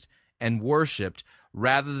 recognized, and worshipped,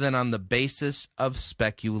 rather than on the basis of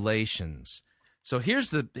speculations. So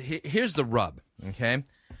here's the rub, okay?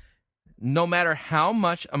 No matter how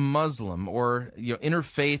much a Muslim or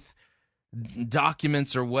interfaith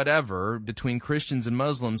documents or whatever between Christians and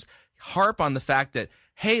Muslims harp on the fact that,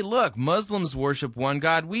 hey, look, Muslims worship one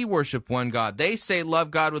God, we worship one God. They say love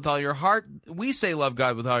God with all your heart, we say love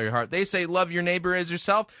God with all your heart. They say love your neighbor as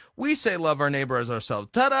yourself, we say love our neighbor as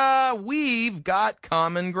ourselves. Ta-da! We've got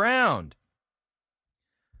common ground.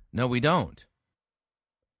 No, we don't.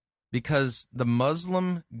 Because the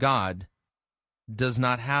Muslim God does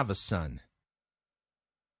not have a son.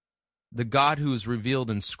 The God who is revealed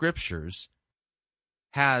in Scriptures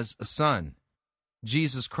has a son,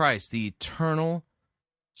 Jesus Christ, the eternal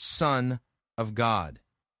Son of God,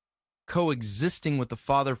 coexisting with the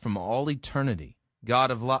Father from all eternity.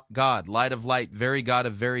 God of God, light of light, very God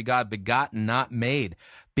of very God, begotten, not made,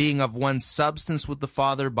 being of one substance with the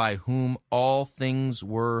Father, by whom all things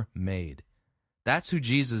were made. That's who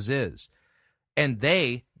Jesus is. And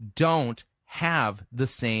they don't have the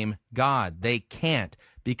same God. They can't,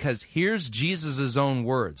 because here's Jesus' own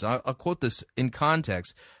words. I'll quote this in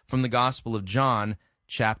context from the Gospel of John,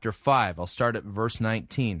 chapter 5. I'll start at verse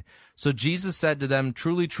 19. So Jesus said to them,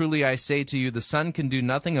 "Truly, truly, I say to you, the Son can do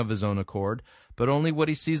nothing of his own accord, but only what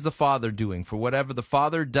he sees the Father doing. For whatever the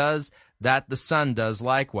Father does, that the Son does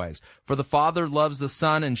likewise. For the Father loves the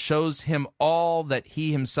Son and shows him all that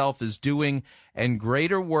he himself is doing, and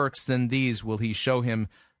greater works than these will he show him,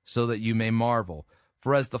 so that you may marvel.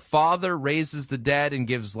 For as the Father raises the dead and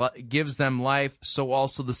gives them life, so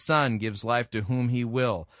also the Son gives life to whom he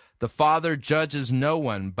will. The Father judges no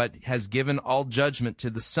one, but has given all judgment to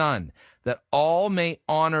the Son, that all may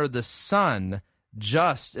honor the Son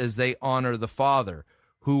just as they honor the Father.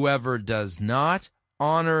 Whoever does not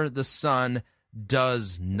honor the Son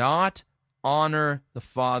does not honor the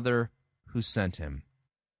Father who sent him."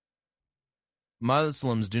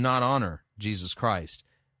 Muslims do not honor Jesus Christ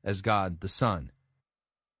as God the Son.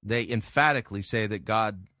 They emphatically say that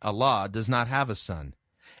God, Allah, does not have a son,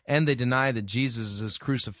 and they deny that Jesus'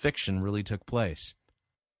 crucifixion really took place.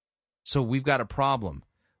 So we've got a problem.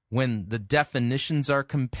 When the definitions are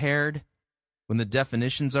compared, When the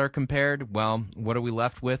definitions are compared, well, what are we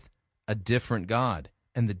left with? A different God,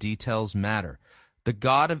 and the details matter. The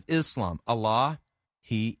God of Islam, Allah,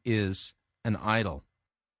 he is an idol.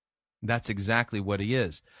 That's exactly what he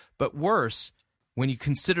is. But worse, when you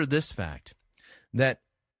consider this fact, that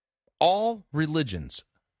all religions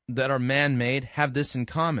that are man-made have this in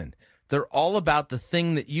common. They're all about the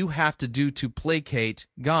thing that you have to do to placate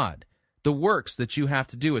God, the works that you have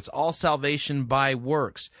to do. It's all salvation by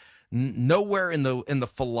works. Nowhere in the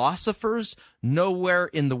philosophers, nowhere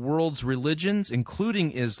in the world's religions,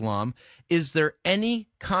 including Islam, is there any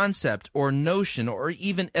concept or notion or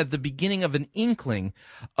even at the beginning of an inkling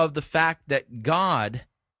of the fact that God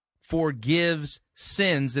forgives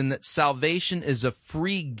sins and that salvation is a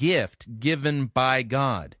free gift given by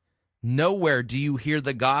God. Nowhere do you hear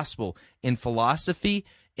the gospel in philosophy,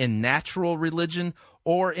 in natural religion,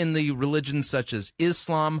 or in the religions such as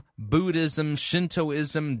Islam, Buddhism,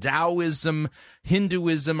 Shintoism, Taoism,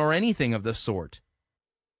 Hinduism, or anything of the sort.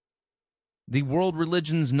 The world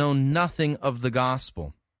religions know nothing of the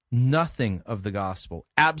gospel. Nothing of the gospel.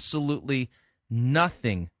 Absolutely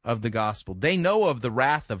nothing of the gospel. They know of the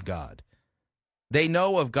wrath of God. They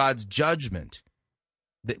know of God's judgment.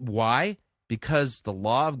 Why? Because the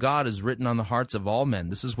law of God is written on the hearts of all men.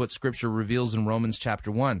 This is what Scripture reveals in Romans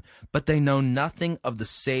chapter 1. But they know nothing of the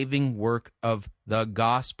saving work of the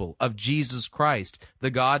gospel, of Jesus Christ, the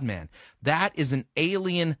God-man. That is an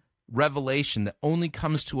alien revelation that only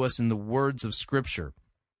comes to us in the words of Scripture,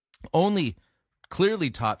 only clearly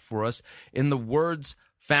taught for us in the words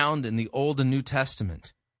found in the Old and New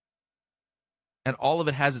Testament. And all of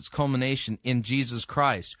it has its culmination in Jesus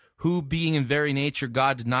Christ, who, being in very nature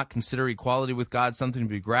God, did not consider equality with God something to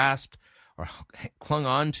be grasped or clung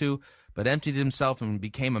on to, but emptied himself and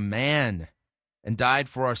became a man and died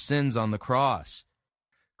for our sins on the cross.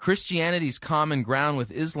 Christianity's common ground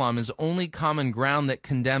with Islam is only common ground that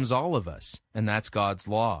condemns all of us, and that's God's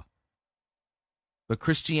law. But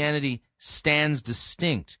Christianity stands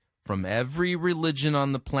distinct from every religion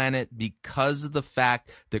on the planet because of the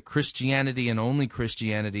fact that Christianity and only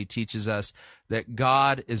Christianity teaches us that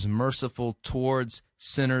God is merciful towards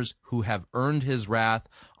sinners who have earned his wrath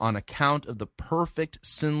on account of the perfect,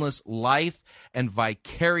 sinless life and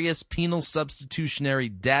vicarious penal substitutionary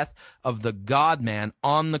death of the God-man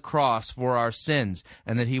on the cross for our sins,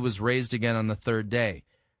 and that he was raised again on the third day.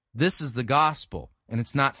 This is the gospel, and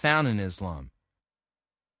it's not found in Islam.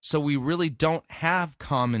 So we really don't have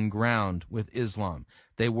common ground with Islam.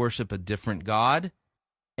 They worship a different God,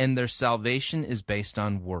 and their salvation is based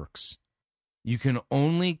on works. You can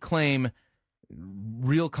only claim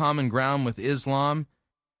real common ground with Islam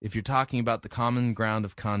if you're talking about the common ground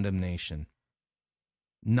of condemnation,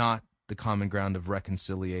 not the common ground of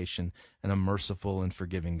reconciliation and a merciful and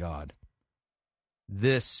forgiving God.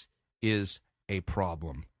 This is a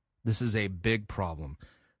problem. This is a big problem.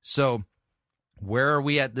 So, where are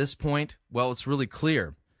we at this point? Well, it's really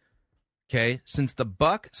clear. Okay, since the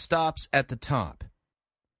buck stops at the top,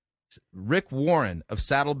 Rick Warren of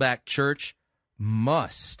Saddleback Church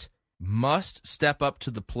must step up to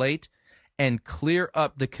the plate and clear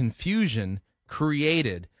up the confusion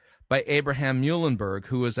created by Abraham Muhlenberg,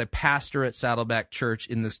 who is a pastor at Saddleback Church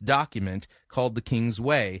in this document called The King's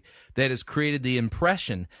Way, that has created the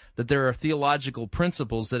impression that there are theological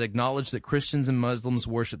principles that acknowledge that Christians and Muslims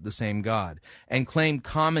worship the same God, and claim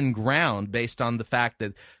common ground based on the fact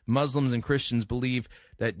that Muslims and Christians believe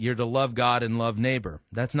that you're to love God and love neighbor.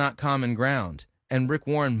 That's not common ground. And Rick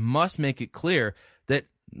Warren must make it clear that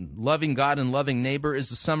loving God and loving neighbor is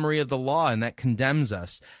a summary of the law, and that condemns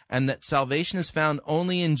us, and that salvation is found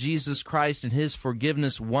only in Jesus Christ and his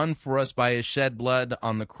forgiveness won for us by his shed blood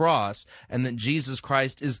on the cross, and that Jesus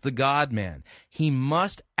Christ is the God-man. He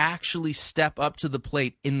must actually step up to the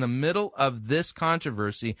plate in the middle of this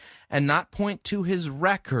controversy and not point to his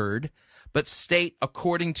record, but state,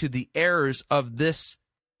 according to the errors of this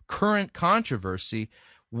current controversy,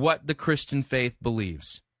 what the Christian faith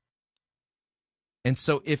believes. And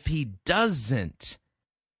so if he doesn't,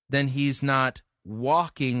 then he's not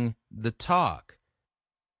walking the talk.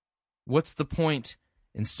 What's the point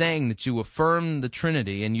in saying that you affirm the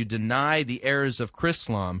Trinity and you deny the errors of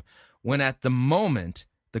Chrislam when at the moment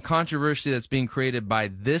the controversy that's being created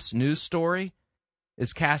by this news story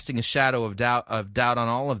is casting a shadow of doubt on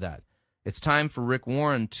all of that? It's time for Rick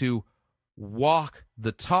Warren to walk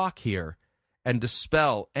the talk here and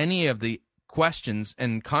dispel any of the questions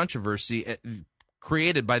and controversy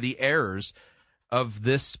created by the errors of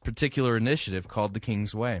this particular initiative called The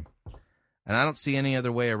King's Way. And I don't see any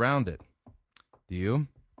other way around it. Do you?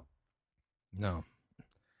 No.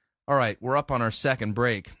 All right, we're up on our second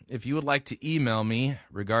break. If you would like to email me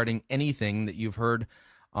regarding anything that you've heard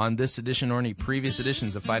on this edition or any previous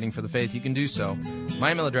editions of Fighting for the Faith, you can do so.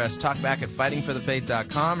 My email address,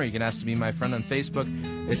 talkback@fightingforthefaith.com, or you can ask to be my friend on Facebook.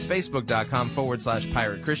 It's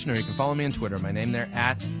facebook.com/Pirate Christian, or you can follow me on Twitter. My name there,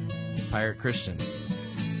 @Pirate Christian.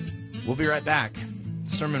 We'll be right back.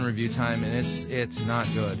 Sermon review time, and it's not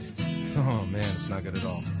good. Oh, man, it's not good at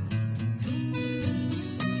all.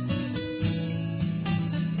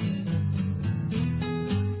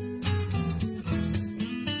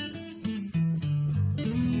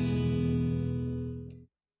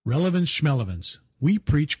 Relevance Schmelevance. We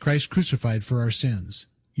preach Christ crucified for our sins.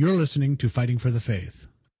 You're listening to Fighting for the Faith.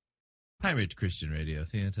 Pirate Christian Radio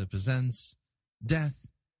Theater presents Death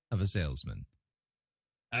of a Salesman.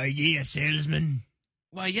 Are ye a salesman?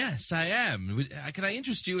 Why, yes, I am. Can I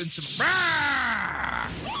interest you in some...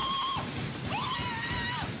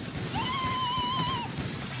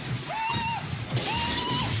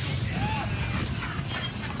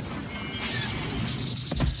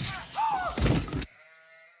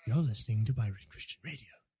 You're listening to Pirate Christian Radio.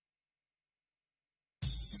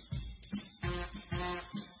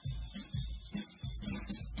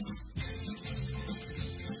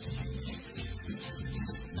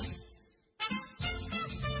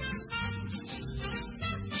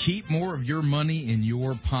 Keep more of your money in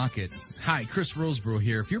your pocket. Hi, Chris Roseborough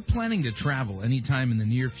here. If you're planning to travel anytime in the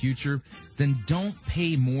near future, then don't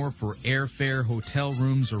pay more for airfare, hotel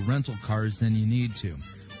rooms, or rental cars than you need to.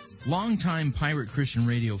 Longtime Pirate Christian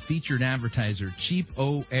Radio featured advertiser Cheap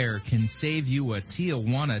O Air can save you a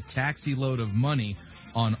Tijuana taxi load of money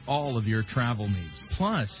on all of your travel needs.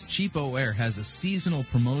 Plus, Cheap O Air has a seasonal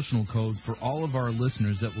promotional code for all of our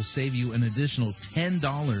listeners that will save you an additional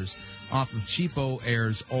 $10 off of Cheap O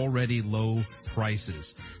Air's already low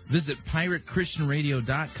prices. Visit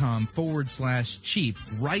piratechristianradio.com/cheap.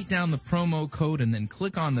 Write down the promo code and then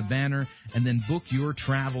click on the banner and then book your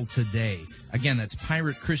travel today. Again, that's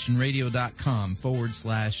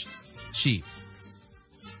piratechristianradio.com/cheap.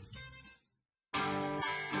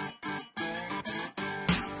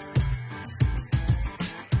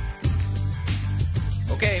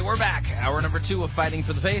 Okay, we're back. Hour number 2 of Fighting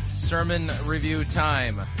for the Faith. Sermon review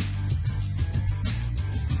time.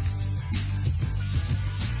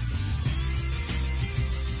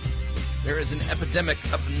 There is an epidemic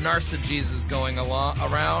of narcissism going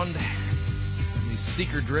around. These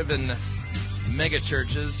seeker-driven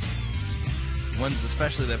megachurches, ones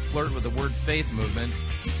especially that flirt with the word faith movement,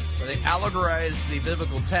 where they allegorize the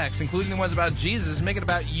biblical text, including the ones about Jesus, make it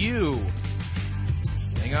about you.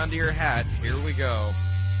 Hang on to your hat. Here we go.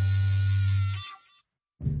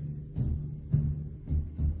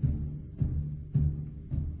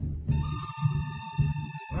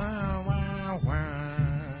 Wow, wow, wow.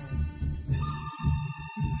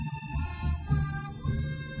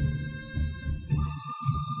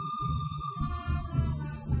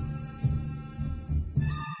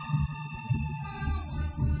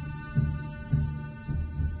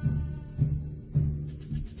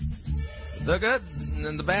 The good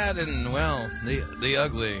and the bad and, well, the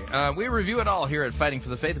ugly. We review it all here at Fighting for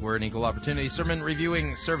the Faith. We're an equal opportunity sermon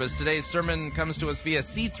reviewing service. Today's sermon comes to us via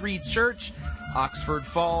C3 Church, Oxford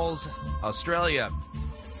Falls, Australia.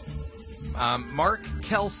 Mark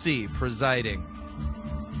Kelsey presiding.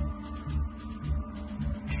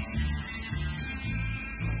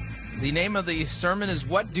 The name of the sermon is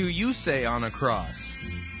What Do You Say on a Cross?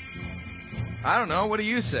 I don't know. What do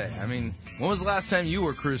you say? I mean, when was the last time you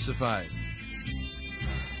were crucified?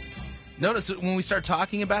 Notice when we start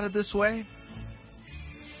talking about it this way,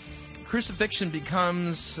 crucifixion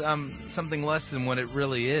becomes something less than what it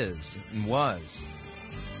really is and was.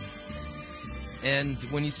 And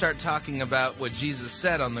when you start talking about what Jesus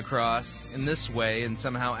said on the cross in this way and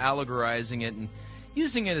somehow allegorizing it and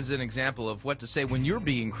using it as an example of what to say when you're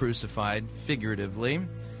being crucified, figuratively,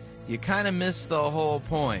 you kind of miss the whole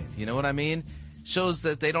point. You know what I mean? Shows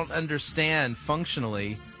that they don't understand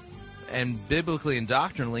functionally and biblically and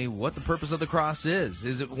doctrinally what the purpose of the cross is.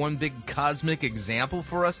 Is it one big cosmic example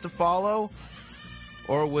for us to follow?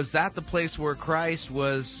 Or was that the place where Christ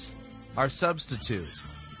was our substitute?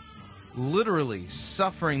 Literally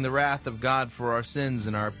suffering the wrath of God for our sins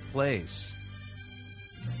in our place.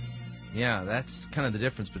 Yeah, that's kind of the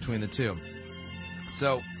difference between the two.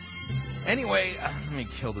 So, anyway, let me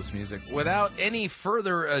kill this music. Without any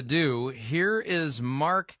further ado, here is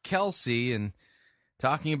Mark Kelsey and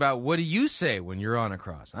talking about what do you say when you're on a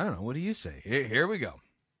cross? I don't know. What do you say? Here we go.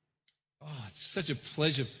 Oh, it's such a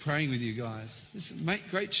pleasure praying with you guys. This is a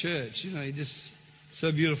great church. You know, you're just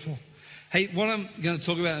so beautiful. Hey, what I'm going to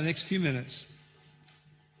talk about in the next few minutes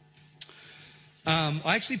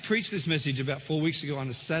I actually preached this message about 4 weeks ago on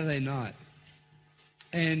a Saturday night.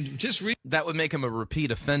 And just that would make him a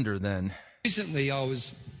repeat offender then. Recently, it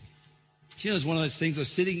was one of those things. I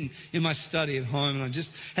was sitting in my study at home and I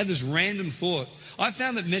just had this random thought. I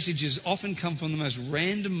found that messages often come from the most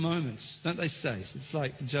random moments, don't they, Stace? It's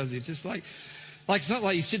like, Juzzy, it's just like it's not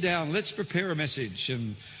like you sit down, let's prepare a message.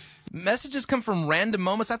 And messages come from random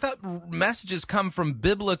moments? I thought messages come from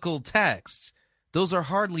biblical texts. Those are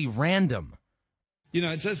hardly random. You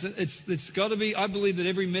know, it's got to be, I believe that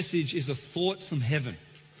every message is a thought from heaven.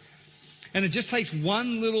 And it just takes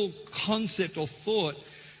one little concept or thought.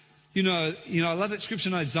 You know, I love that scripture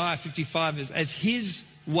in Isaiah 55 as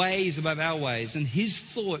his ways above our ways and his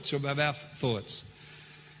thoughts are above our thoughts.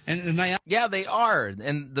 And they are. Yeah, they are.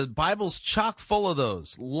 And the Bible's chock full of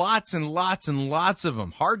those. Lots and lots and lots of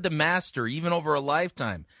them. Hard to master, even over a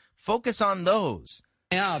lifetime. Focus on those.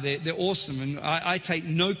 They're awesome. And I take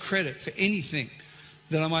no credit for anything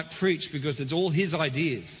that I might preach because it's all his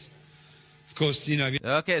ideas. Of course, you know.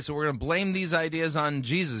 Okay, so we're going to blame these ideas on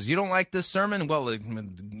Jesus. You don't like this sermon? Well,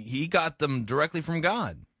 he got them directly from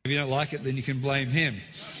God. If you don't like it, then you can blame him.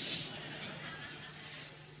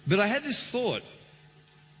 But I had this thought.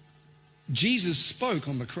 Jesus spoke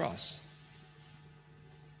on the cross.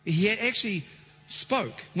 He actually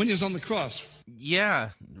spoke when he was on the cross. Yeah,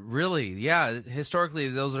 really. Yeah, historically,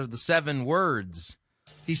 those are the 7 words.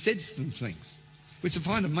 He said some things, which I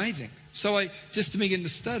find amazing. So I just began to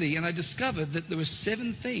study, and I discovered that there were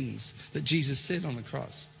 7 things that Jesus said on the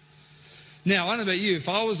cross. Now, I don't know about you, if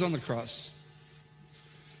I was on the cross,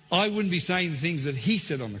 I wouldn't be saying the things that he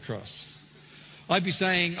said on the cross. I'd be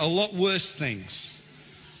saying a lot worse things.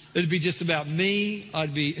 It'd be just about me.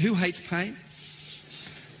 Who hates pain?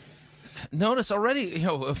 Notice already,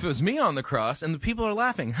 if it was me on the cross, and the people are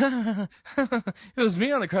laughing, it was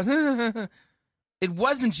me on the cross, it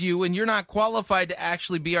wasn't you, and you're not qualified to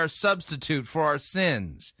actually be our substitute for our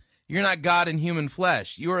sins. You're not God in human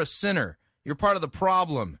flesh. You're a sinner. You're part of the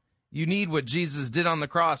problem. You need what Jesus did on the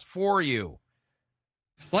cross for you.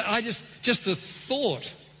 Like just the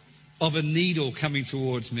thought of a needle coming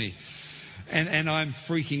towards me, and I'm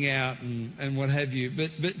freaking out and what have you.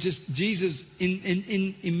 But just Jesus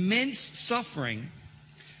in immense suffering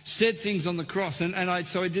said things on the cross,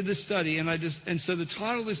 so I did this study, and so the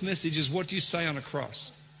title of this message is "What Do You Say on a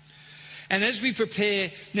Cross?" And as we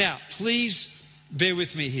prepare now, please bear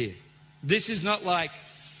with me here. This is not like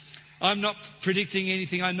I'm not predicting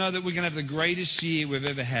anything. I know that we're going to have the greatest year we've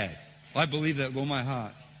ever had. I believe that with all my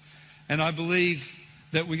heart, and I believe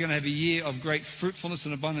that we're going to have a year of great fruitfulness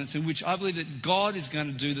and abundance in which I believe that God is going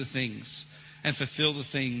to do the things and fulfill the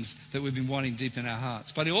things that we've been wanting deep in our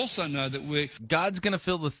hearts. But I also know that God's going to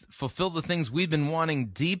fulfill the things we've been wanting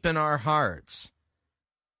deep in our hearts.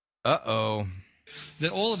 Uh-oh.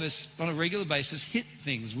 That all of us on a regular basis hit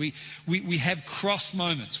things. We have cross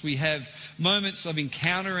moments. We have moments of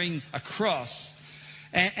encountering a cross,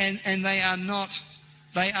 and they are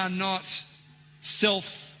not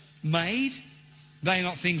self-made. They are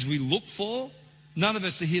not things we look for. None of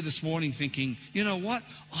us are here this morning thinking, you know what?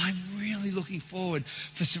 I'm really looking forward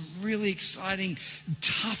for some really exciting,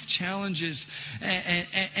 tough challenges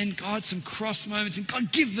and God, some cross moments. And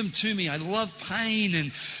God, give them to me. I love pain.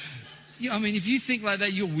 And, I mean, if you think like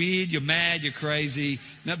that, you're weird, you're mad, you're crazy.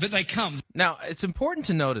 No, but they come. Now, it's important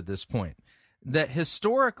to note at this point that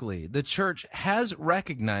historically the church has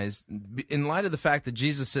recognized, in light of the fact that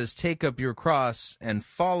Jesus says, take up your cross and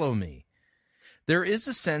follow me, there is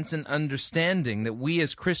a sense and understanding that we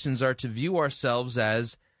as Christians are to view ourselves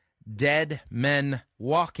as dead men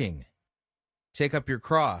walking. Take up your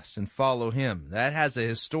cross and follow him. That has a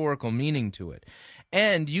historical meaning to it.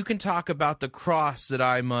 And you can talk about the cross that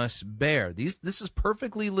I must bear. This is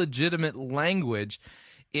perfectly legitimate language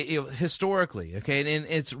historically, okay? And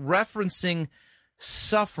it's referencing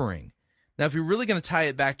suffering. Now, if you're really going to tie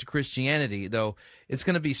it back to Christianity, though, it's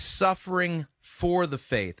going to be suffering for the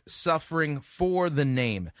faith, suffering for the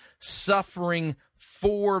name, suffering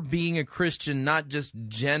for being a Christian, not just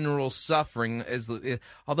general suffering,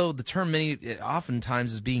 although the term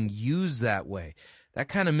oftentimes is being used that way. That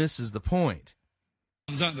kind of misses the point.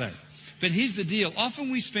 Don't they? But here's the deal. Often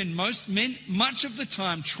we spend much of the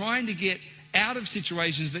time trying to get out of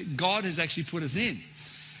situations that God has actually put us in.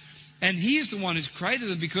 And he is the one who's created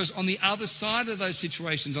them, because on the other side of those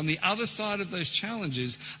situations, on the other side of those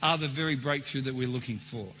challenges, are the very breakthrough that we're looking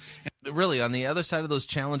for. Really, on the other side of those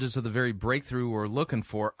challenges are the very breakthrough we're looking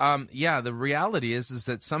for. The reality is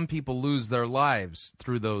that some people lose their lives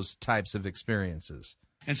through those types of experiences.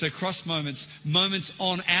 And so cross moments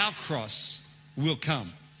on our cross will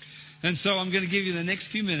come. And so I'm going to give you the next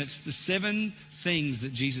few minutes the 7 things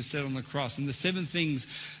that Jesus said on the cross, and the 7 things,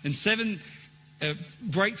 and 7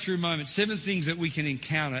 breakthrough moments, 7 things that we can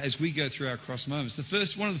encounter as we go through our cross moments.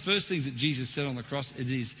 One of the first things that Jesus said on the cross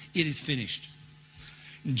is, "It is finished."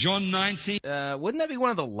 In John 19, wouldn't that be one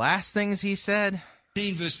of the last things he said?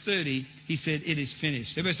 verse 30, he said, "It is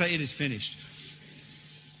finished." Everybody say, "It is finished."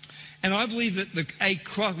 And I believe that a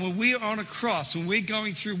cross, when we are on a cross, when we're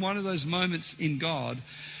going through one of those moments in God,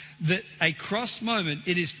 that a cross moment,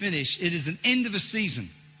 it is finished. It is an end of a season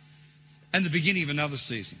and the beginning of another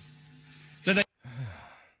season.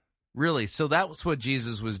 Really? So that was what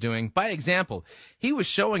Jesus was doing. By example, he was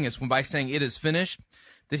showing us by saying it is finished,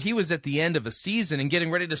 that he was at the end of a season and getting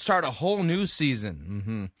ready to start a whole new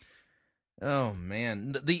season. Oh,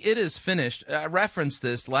 man. The "it is finished," I referenced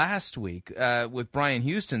this last week with Brian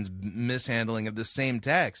Houston's mishandling of the same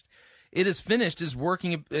text. "It is finished" is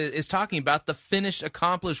talking about the finished,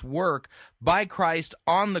 accomplished work by Christ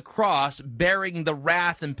on the cross, bearing the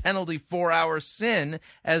wrath and penalty for our sin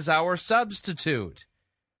as our substitute.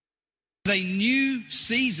 A new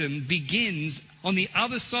season begins on the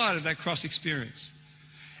other side of that cross experience.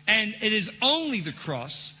 And it is only the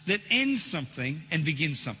cross that ends something and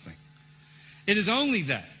begins something. It is only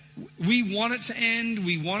that. We want it to end,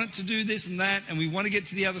 we want it to do this and that, and we want to get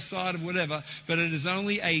to the other side of whatever, but it is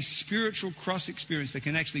only a spiritual cross experience that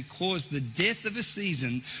can actually cause the death of a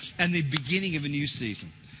season and the beginning of a new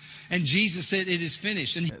season. And Jesus said, "It is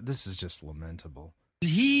finished." And this is just lamentable.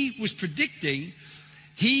 he was predicting,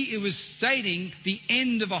 he was stating the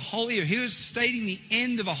end of a whole era. He was stating the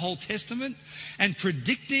end of a whole testament and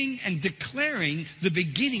predicting and declaring the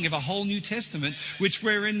beginning of a whole New Testament, which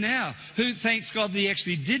we're in now. Who thanks God that he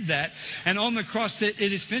actually did that. And on the cross said,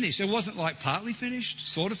 "It is finished." It wasn't like partly finished,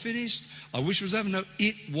 sort of finished. I wish it was over. No,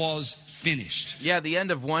 it was finished. Yeah, the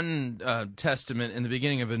end of one testament and the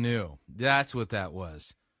beginning of a new. That's what that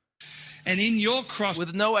was. And in your cross,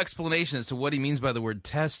 with no explanation as to what he means by the word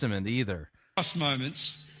testament either. Cross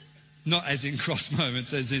moments, not as in cross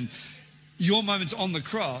moments, as in your moments on the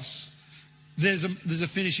cross, there's a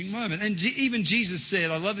finishing moment. And even Jesus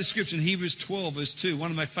said, I love the scripture in Hebrews 12, verse 2.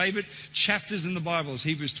 One of my favorite chapters in the Bible is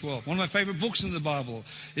Hebrews 12. One of my favorite books in the Bible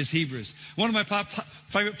is Hebrews. One of my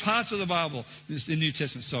favorite parts of the Bible is the New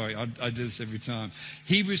Testament. Sorry, I do this every time.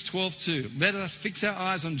 Hebrews 12:2. Let us fix our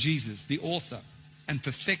eyes on Jesus, the author and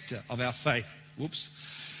perfecter of our faith. Whoops.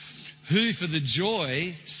 Who for the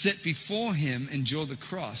joy set before him endured the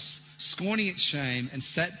cross, scorning its shame, and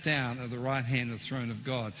sat down at the right hand of the throne of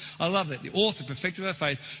God. I love that. The author, perfecter of our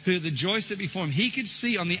faith, who the joy set before him, he could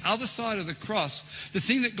see on the other side of the cross, the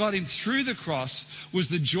thing that got him through the cross was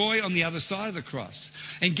the joy on the other side of the cross.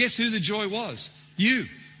 And guess who the joy was? You.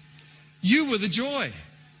 You were the joy.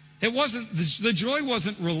 It wasn't, the joy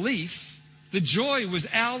wasn't relief. The joy was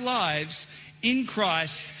our lives in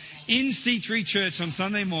Christ, in C3 Church on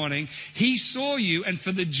Sunday morning. He saw you, and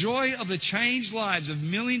for the joy of the changed lives of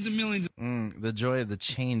millions and millions. The joy of the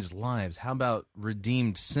changed lives. How about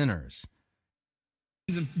redeemed sinners?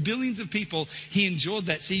 And billions of people, he endured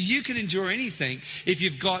that. See, you can endure anything if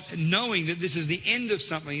you've got knowing that this is the end of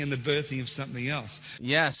something and the birthing of something else.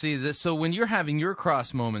 Yeah, see, so when you're having your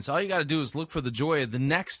cross moments, all you got to do is look for the joy of the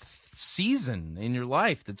next season in your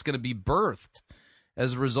life that's going to be birthed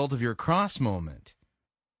as a result of your cross moment.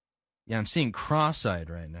 Yeah, I'm seeing cross-eyed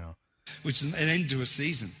right now. Which is an end to a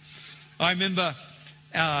season. I remember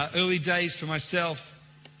early days for myself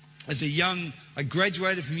as I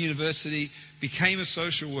graduated from university, became a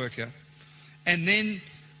social worker, and then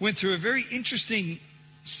went through a very interesting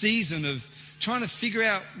season of trying to figure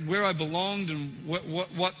out where I belonged and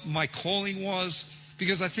what my calling was.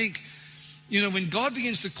 Because I think, when God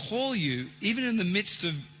begins to call you, even in the midst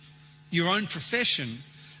of your own profession,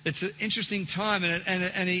 it's an interesting time,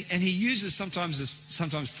 and he uses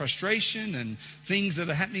sometimes frustration and things that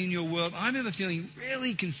are happening in your world. I remember feeling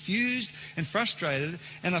really confused and frustrated,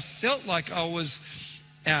 and I felt like I was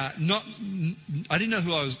I didn't know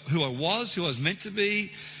who I was meant to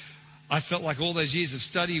be. I felt like all those years of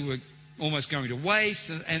study were almost going to waste,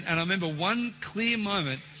 and I remember one clear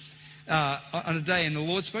moment on a day, and the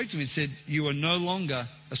Lord spoke to me and said, "You are no longer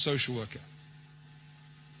a social worker.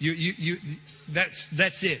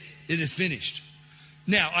 That's it. It is finished."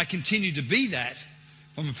 Now, I continue to be that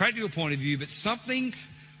from a practical point of view, but something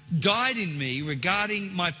died in me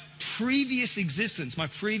regarding my previous existence, my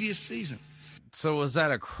previous season. So was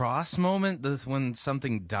that a cross moment, when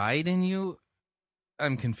something died in you?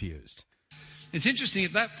 I'm confused. It's interesting,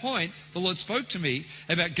 at that point, the Lord spoke to me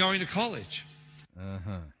about going to college.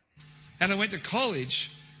 And I went to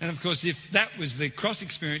college, and of course, if that was the cross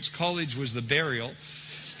experience, college was the burial.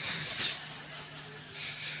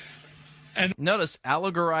 And notice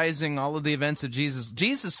allegorizing all of the events of Jesus.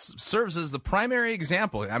 Jesus serves as the primary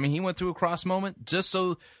example. I mean, he went through a cross moment just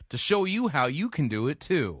so to show you how you can do it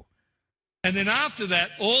too. And then after that,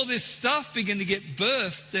 all this stuff began to get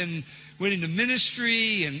birthed and went into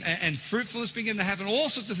ministry and fruitfulness began to happen. All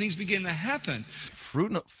sorts of things began to happen.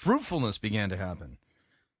 Fruitfulness began to happen.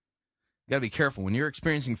 You got to be careful. When you're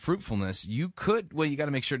experiencing fruitfulness, you got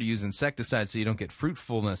to make sure to use insecticide so you don't get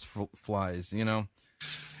fruitfulness flies, you know.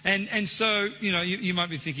 And so, you might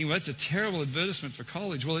be thinking, well, that's a terrible advertisement for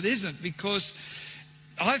college. Well, it isn't, because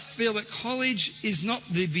I feel that college is not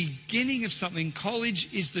the beginning of something.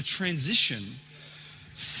 College is the transition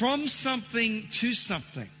from something to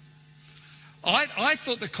something. I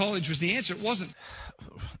thought that college was the answer. It wasn't.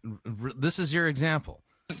 This is your example.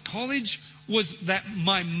 College was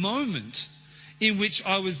my moment in which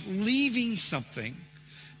I was leaving something,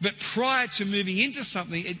 but prior to moving into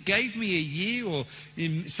something, it gave me a year, or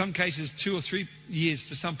in some cases 2 or 3 years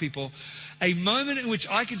for some people, a moment in which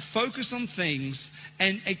I could focus on things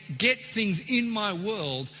and get things in my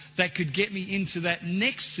world that could get me into that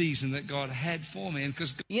next season that God had for me. And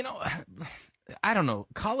because, I don't know,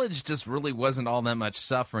 college just really wasn't all that much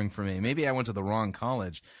suffering for me. Maybe I went to the wrong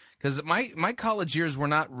college, because my college years were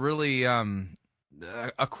not really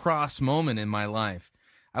a cross moment in my life.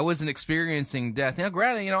 I wasn't experiencing death.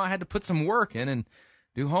 Granted, I had to put some work in and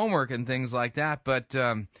do homework and things like that. But,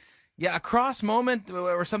 a cross moment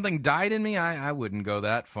where something died in me, I wouldn't go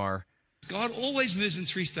that far. God always moves in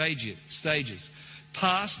 3 stages: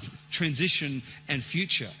 past, transition, and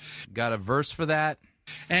future. Got a verse for that?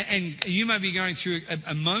 And you may be going through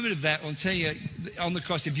a moment of that. I'll tell you, on the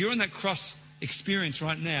cross, if you're in that cross experience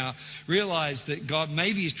right now, realize that God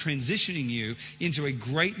maybe is transitioning you into a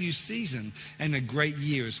great new season, and a great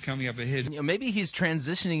year is coming up ahead. Maybe he's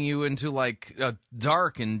transitioning you into like a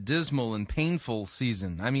dark and dismal and painful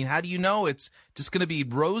season. I mean, how do you know it's just going to be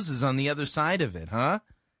roses on the other side of it, huh?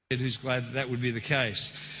 Who's glad that would be the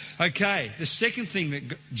case. Okay, the second thing that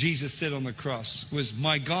Jesus said on the cross was,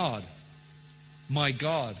 my God,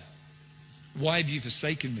 why have you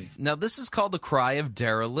forsaken me? Now, this is called the cry of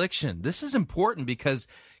dereliction. This is important because,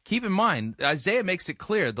 keep in mind, Isaiah makes it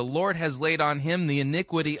clear, the Lord has laid on him the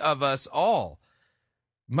iniquity of us all.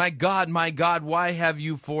 My God, why have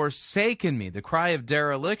you forsaken me? The cry of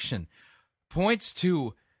dereliction points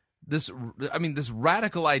to this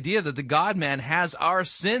radical idea that the God-man has our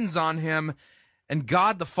sins on him, and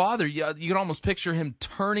God the Father, you can almost picture him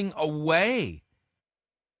turning away.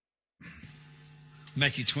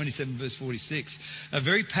 Matthew 27, verse 46. A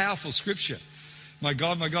very powerful scripture. My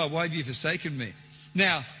God, why have you forsaken me?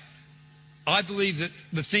 Now, I believe that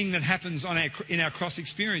the thing that happens in our cross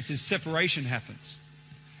experience is separation happens.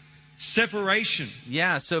 Separation.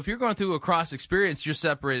 Yeah, so if you're going through a cross experience, you're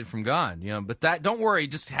separated from God. But don't worry,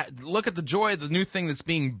 just look at the joy of the new thing that's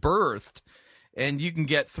being birthed, and you can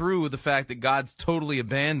get through the fact that God's totally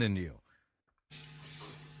abandoned you.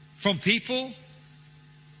 From people,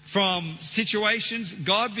 from situations,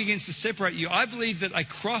 God begins to separate you. I believe that a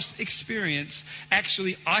cross experience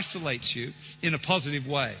actually isolates you in a positive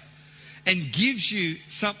way and gives you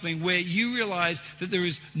something where you realize that there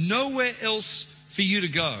is nowhere else for you to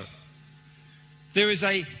go. There is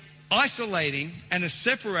a isolating and a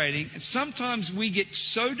separating, and sometimes we get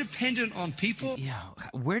so dependent on people. Yeah,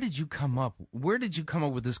 where did you come up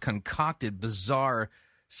with this concocted, bizarre,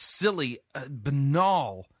 silly,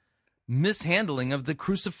 banal mishandling of the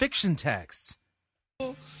crucifixion texts?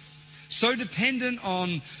 So dependent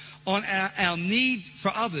on our need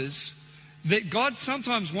for others that God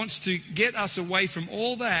sometimes wants to get us away from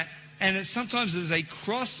all that, and sometimes there's a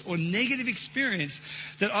cross or negative experience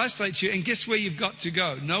that isolates you, and guess where you've got to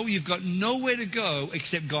go? No, you've got nowhere to go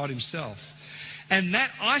except God himself. And that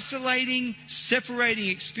isolating, separating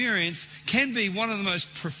experience can be one of the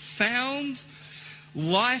most profound,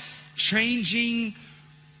 life-changing,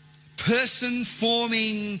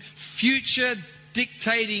 person-forming,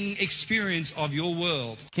 future-dictating experience of your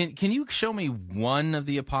world. Can you show me one of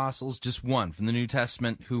the apostles, just one from the New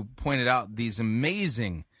Testament, who pointed out these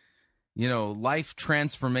amazing, life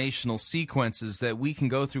transformational sequences that we can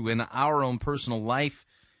go through in our own personal life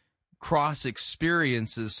cross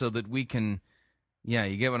experiences so that we can,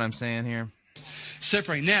 you get what I'm saying here?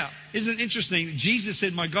 Separate. Now, isn't it interesting? Jesus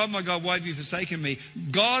said, my God, why have you forsaken me?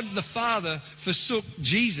 God the Father forsook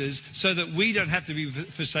Jesus so that we don't have to be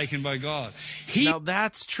forsaken by God. Now,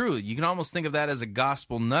 that's true. You can almost think of that as a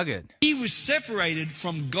gospel nugget. He was separated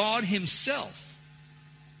from God himself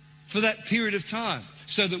for that period of time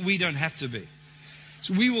so that we don't have to be.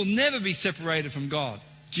 So we will never be separated from God.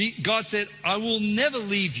 God said, I will never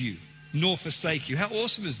leave you nor forsake you. How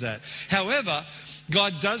awesome is that? However,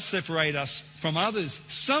 God does separate us from others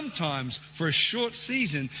sometimes for a short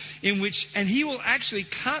season and he will actually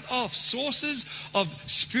cut off sources of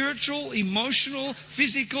spiritual, emotional,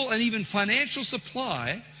 physical, and even financial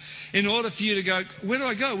supply in order for you to go, where do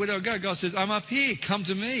I go? Where do I go? God says, I'm up here, come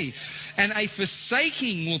to me. And a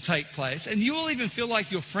forsaking will take place. And you will even feel like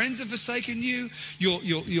your friends have forsaken you,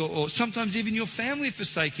 or sometimes even your family have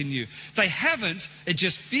forsaken you. They haven't, it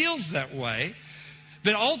just feels that way.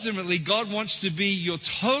 But ultimately, God wants to be your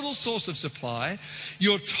total source of supply,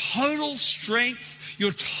 your total strength,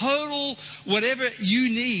 your total whatever you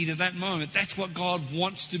need at that moment. That's what God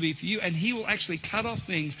wants to be for you. And he will actually cut off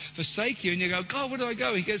things, forsake you. And you go, God, where do I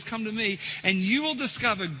go? He goes, come to me. And you will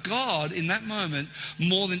discover God in that moment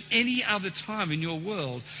more than any other time in your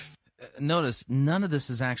world. Notice, none of this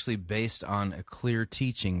is actually based on a clear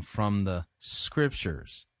teaching from the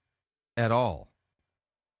Scriptures at all.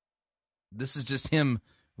 This is just him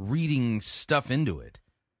reading stuff into it.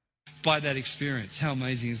 By that experience. How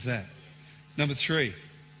amazing is that? Number 3,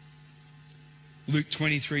 Luke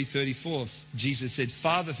 23:34, Jesus said,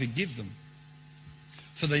 Father, forgive them,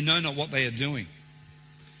 for they know not what they are doing.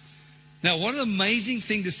 Now, what an amazing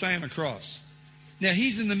thing to say on a cross. Now,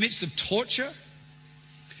 he's in the midst of torture.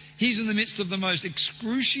 He's in the midst of the most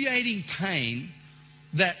excruciating pain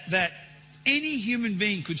that any human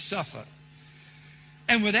being could suffer.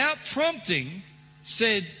 And without prompting,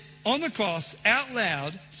 said on the cross, out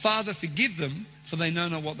loud, Father, forgive them, for they know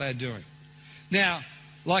not what they are doing. Now,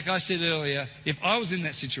 like I said earlier, if I was in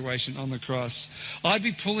that situation on the cross, I'd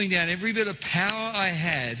be pulling down every bit of power I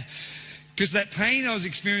had, because that pain I was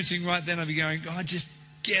experiencing right then, I'd be going, God, just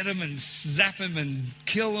get them and zap them and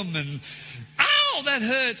kill them and, ow, that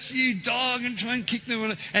hurts, you dog, and try and kick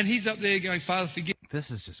them. And he's up there going, Father, forgive.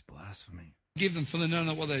 This is just blasphemy. Give them, for they know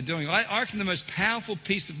not what they're doing. I reckon the most powerful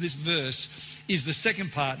piece of this verse is the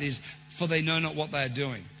second part, is for they know not what they are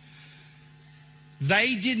doing.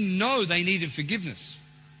 They didn't know they needed forgiveness.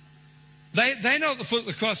 They're not at the foot of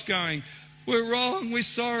the cross going, we're wrong, we're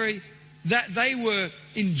sorry. That they were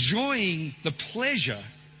enjoying the pleasure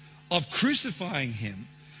of crucifying him.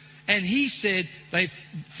 And he said, they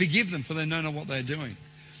forgive them, for they know not what they're doing.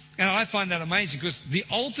 And I find that amazing, because the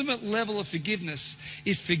ultimate level of forgiveness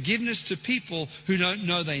is forgiveness to people who don't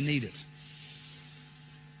know they need it.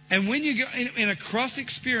 And when you go in a cross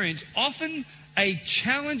experience, often a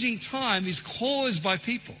challenging time is caused by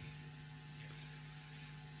people.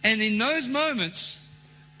 And in those moments,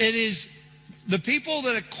 it is the people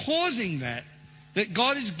that are causing that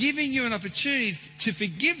God is giving you an opportunity to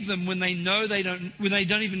forgive them when they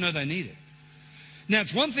don't even know they need it. Now,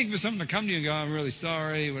 it's one thing for someone to come to you and go, I'm really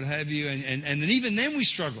sorry, what have you, and then even then we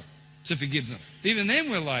struggle to forgive them. Even then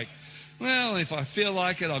we're like, well, if I feel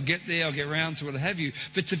like it, I'll get there, I'll get around to what have you.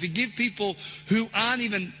 But to forgive people who aren't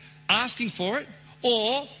even asking for it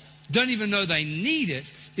or don't even know they need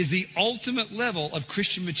it is the ultimate level of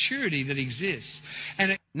Christian maturity that exists.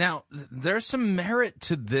 Now, there's some merit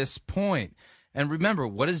to this point. And remember,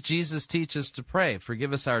 what does Jesus teach us to pray?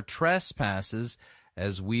 Forgive us our trespasses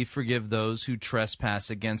as we forgive those who trespass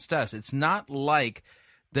against us. It's not like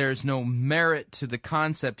there's no merit to the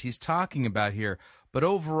concept he's talking about here, but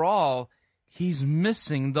overall, he's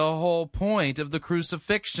missing the whole point of the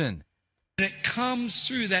crucifixion. And it comes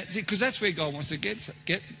through that, because that's where God wants to get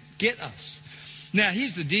us. Now,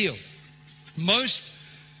 here's the deal.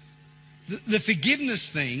 The forgiveness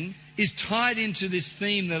thing is tied into this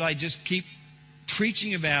theme that I just keep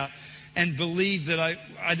preaching about, and believe that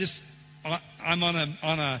I'm on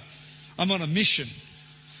a mission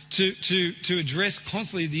to address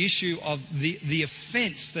constantly the issue of the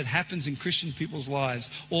offense that happens in Christian people's lives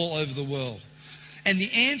all over the world. And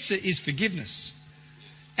the answer is forgiveness.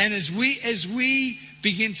 And as we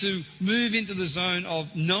begin to move into the zone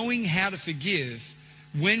of knowing how to forgive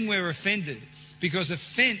when we're offended, because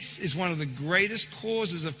offense is one of the greatest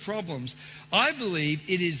causes of problems, I believe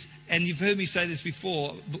it is, and you've heard me say this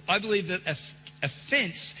before, I believe that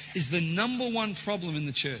offense is the number one problem in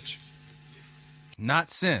the church. Not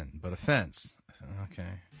sin, but offense. Okay.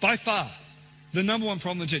 By far, the number one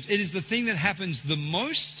problem in the church. It is the thing that happens the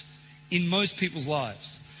most in most people's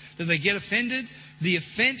lives. That they get offended, the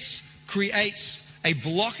offense creates a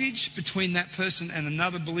blockage between that person and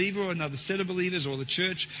another believer or another set of believers or the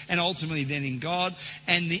church, and ultimately then in God.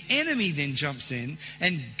 And the enemy then jumps in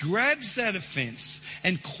and grabs that offense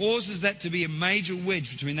and causes that to be a major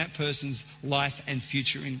wedge between that person's life and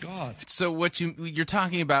future in God. So what you're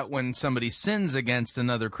talking about when somebody sins against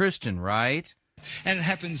another Christian, right? And it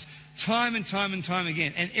happens time and time and time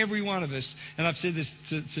again. And every one of us, and I've said this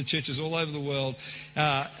to churches all over the world,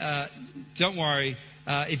 don't worry,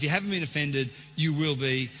 If you haven't been offended, you will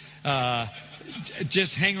be.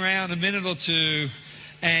 Just hang around a minute or two,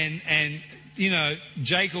 and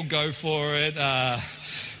Jake will go for it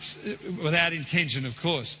without intention, of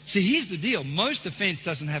course. See, here's the deal. Most offense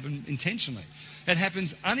doesn't happen intentionally. It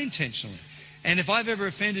happens unintentionally. And if I've ever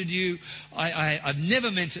offended you, I've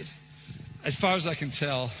never meant it, as far as I can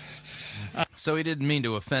tell. So he didn't mean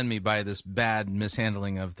to offend me by this bad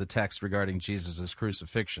mishandling of the text regarding Jesus'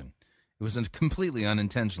 crucifixion. It was a completely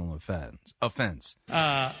unintentional offense.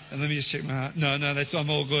 Let me just check my heart. No, I'm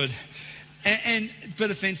all good.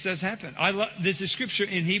 But offense does happen. There's a scripture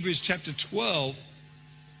in Hebrews chapter 12,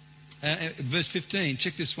 verse 15.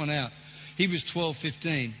 Check this one out. Hebrews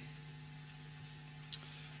 12:15.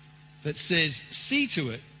 That says, "See to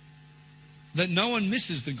it that no one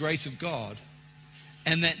misses the grace of God,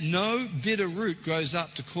 and that no bitter root grows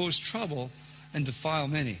up to cause trouble and defile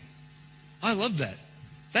many." I love that.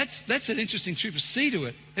 That's an interesting truth. See to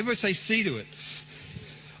it. Everybody say see to it.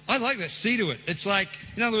 I like that. See to it. It's like,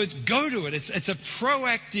 in other words, go to it. It's a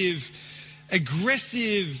proactive,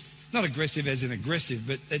 aggressive, not aggressive as in aggressive,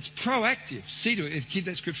 but it's proactive. See to it. Keep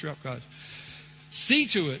that scripture up, guys. See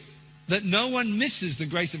to it that no one misses the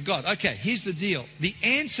grace of God. Okay, here's the deal. The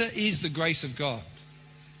answer is the grace of God.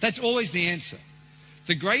 That's always the answer.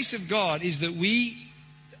 The grace of God is that we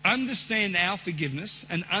understand our forgiveness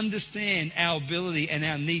and understand our ability and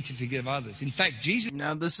our need to forgive others. In fact, Jesus...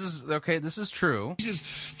 Now, this is true.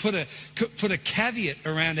 Jesus put a caveat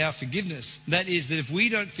around our forgiveness. That is that if we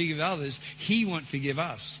don't forgive others, he won't forgive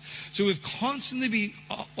us. So we've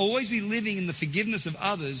always be living in the forgiveness of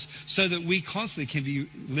others so that we constantly can be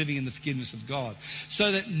living in the forgiveness of God.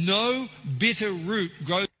 So that no bitter root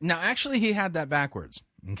grows... Now, actually, he had that backwards,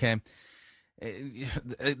 okay?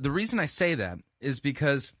 The reason I say that is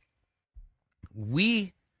because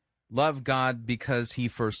we love God because he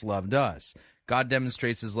first loved us. God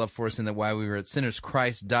demonstrates his love for us in that while we were sinners,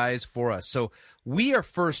 Christ dies for us. So we are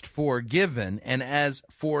first forgiven, and as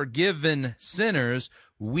forgiven sinners,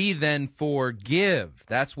 we then forgive.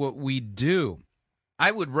 That's what we do.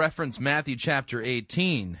 I would reference Matthew chapter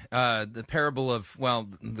 18, the parable of,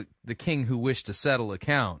 the king who wished to settle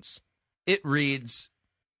accounts. It reads,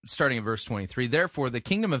 starting at verse 23, "Therefore the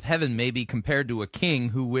kingdom of heaven may be compared to a king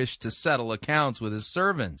who wished to settle accounts with his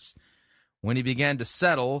servants. When he began to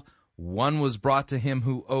settle, one was brought to him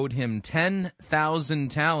who owed him 10,000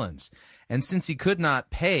 talents. And since he could not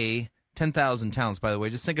pay 10,000 talents, by the way,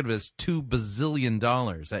 just think of it as $2 bazillion.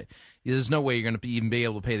 There's no way you're going to even be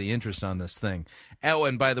able to pay the interest on this thing. Oh,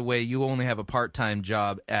 and by the way, you only have a part-time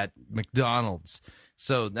job at McDonald's.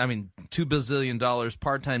 So, I mean, $2 bazillion,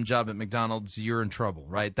 part-time job at McDonald's, you're in trouble,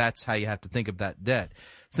 right? That's how you have to think of that debt.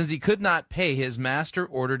 Since he could not pay, his master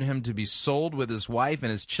ordered him to be sold with his wife and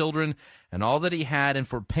his children and all that he had, and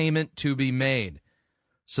for payment to be made.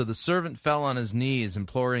 So the servant fell on his knees,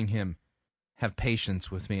 imploring him, 'Have patience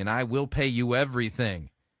with me, and I will pay you everything.'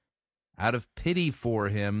 Out of pity for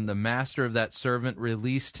him, the master of that servant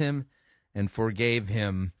released him and forgave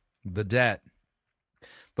him the debt.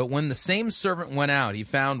 But when the same servant went out, he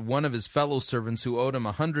found one of his fellow servants who owed him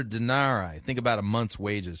 100 denarii. Think about a month's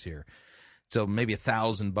wages here. So maybe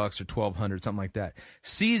 $1,000 or 1,200, something like that.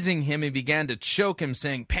 Seizing him, he began to choke him,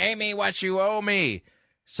 saying, 'Pay me what you owe me.'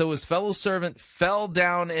 So his fellow servant fell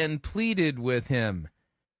down and pleaded with him,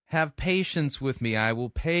 'Have patience with me, I will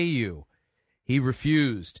pay you.' He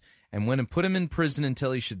refused, and went and put him in prison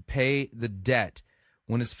until he should pay the debt.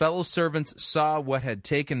 When his fellow servants saw what had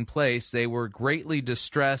taken place, they were greatly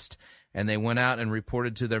distressed, and they went out and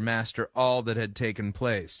reported to their master all that had taken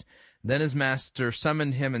place. Then his master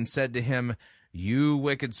summoned him and said to him, 'You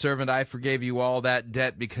wicked servant, I forgave you all that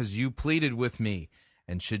debt because you pleaded with me.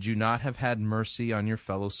 And should you not have had mercy on your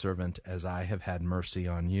fellow servant as I have had mercy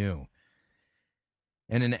on you?'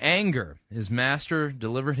 And in anger, his master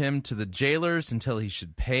delivered him to the jailers until he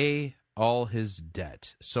should pay all his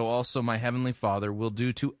debt. So also my heavenly Father will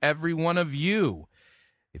do to every one of you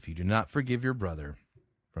if you do not forgive your brother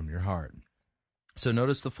from your heart." So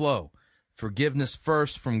notice the flow. Forgiveness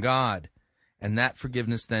first from God, and that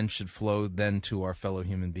forgiveness then should flow then to our fellow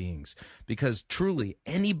human beings. Because truly,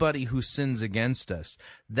 anybody who sins against us,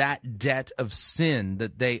 that debt of sin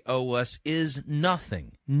that they owe us is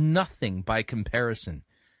nothing by comparison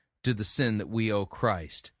to the sin that we owe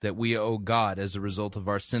Christ, that we owe God as a result of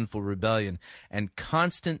our sinful rebellion and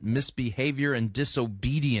constant misbehavior and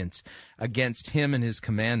disobedience against him and his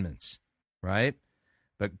commandments, right?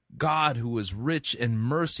 But God, who is rich in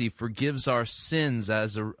mercy, forgives our sins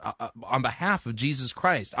on behalf of Jesus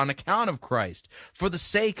Christ, on account of Christ, for the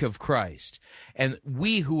sake of Christ. And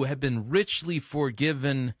we who have been richly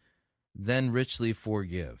forgiven, then richly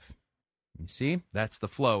forgive. You see? That's the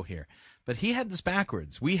flow here. But he had this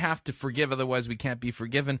backwards. We have to forgive, otherwise we can't be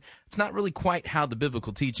forgiven. It's not really quite how the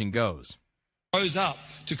biblical teaching goes. Rose up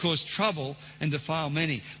to cause trouble and defile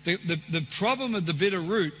many. The problem of the bitter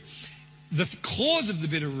root, the cause of the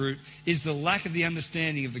bitter root, is the lack of the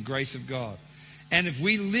understanding of the grace of God. And if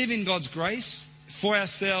we live in God's grace for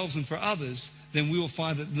ourselves and for others, then we will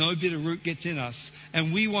find that no bitter root gets in us,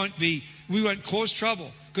 and we won't cause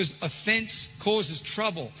trouble, because offense causes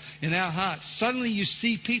trouble in our hearts. Suddenly you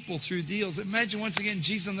see people through deals. Imagine once again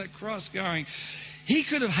Jesus on that cross going, he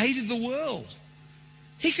could have hated the world.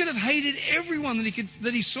 He could have hated everyone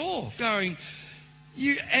that he saw, going,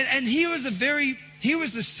 and he was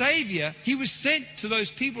the Savior. He was sent to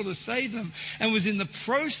those people to save them, and was in the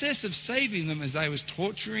process of saving them as they was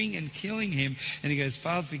torturing and killing him. And he goes,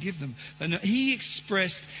 Father, forgive them. He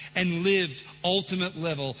expressed and lived ultimate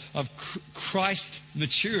level of Christ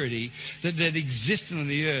maturity that existed on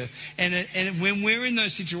the earth. And when we're in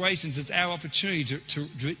those situations, it's our opportunity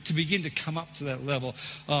to begin to come up to that level.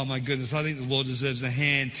 Oh my goodness, I think the Lord deserves a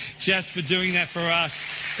hand just for doing that for us.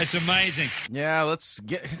 It's amazing. Yeah,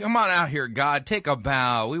 come on out here, God. Take a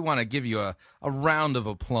bow. We want to give you a round of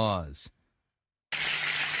applause.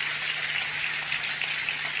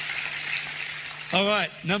 All right,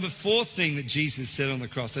 number 4 thing that Jesus said on the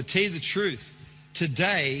cross. I tell you the truth.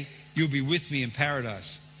 Today, you'll be with me in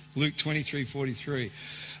paradise. Luke 23:43.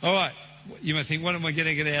 All right, you might think, what am I going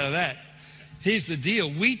to get out of that? Here's the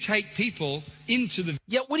deal. We take people into the...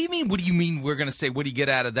 Yeah, what do you mean? What do you mean we're going to say, what do you get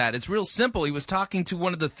out of that? It's real simple. He was talking to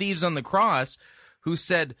one of the thieves on the cross who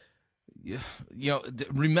said,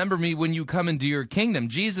 remember me when you come into your kingdom.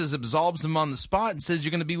 Jesus absolves him on the spot and says,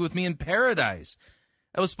 you're going to be with me in paradise.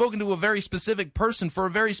 I was spoken to a very specific person for a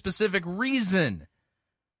very specific reason.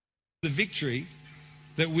 The victory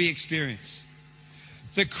that we experience.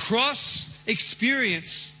 The cross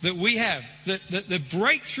experience that we have, the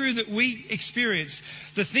breakthrough that we experience,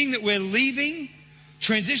 the thing that we're leaving,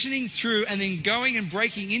 transitioning through, and then going and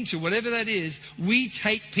breaking into, whatever that is, we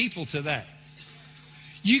take people to that.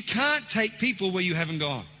 You can't take people where you haven't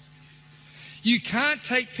gone. You can't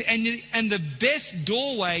take, and the best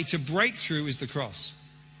doorway to breakthrough is the cross.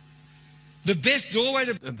 The best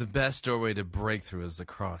doorway to breakthrough is the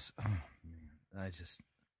cross. Oh, man,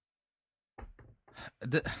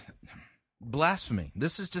 blasphemy.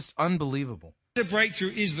 This is just unbelievable. The breakthrough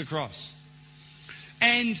is the cross.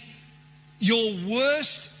 And your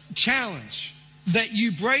worst challenge that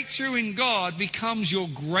you break through in God becomes your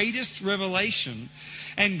greatest revelation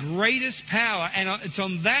and greatest power. And it's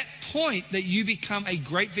on that point that you become a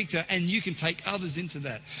great victor, and you can take others into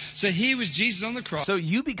that. So here was Jesus on the cross. So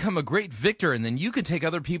you become a great victor, and then you can take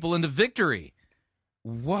other people into victory.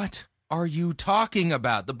 What are you talking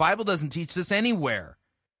about? The Bible doesn't teach this anywhere.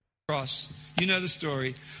 Cross. You know the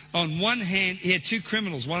story. On one hand, he had 2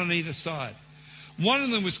 criminals, one on either side. One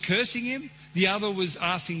of them was cursing him. The other was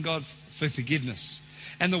asking God for forgiveness.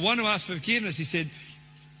 And the one who asked for forgiveness, he said,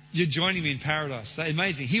 you're joining me in paradise. That's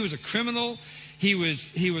amazing. He was a criminal. He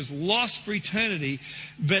was lost for eternity,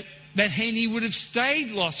 but he would have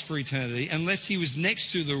stayed lost for eternity unless he was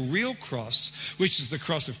next to the real cross, which is the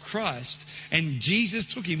cross of Christ. And Jesus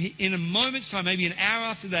took him. In a moment's time, maybe an hour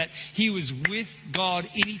after that, he was with God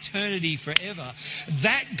in eternity forever.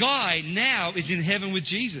 That guy now is in heaven with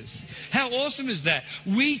Jesus. How awesome is that?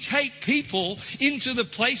 We take people into the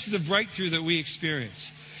places of breakthrough that we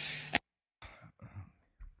experience.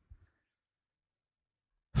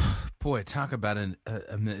 Boy, talk about an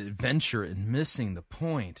adventure and missing the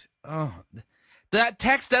point. Oh, that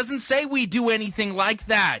text doesn't say we do anything like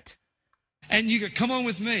that. And you go, come on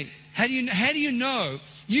with me. How do you know?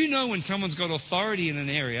 You know when someone's got authority in an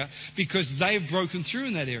area because they've broken through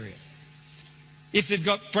in that area. If they've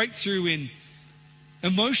got breakthrough in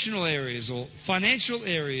emotional areas or financial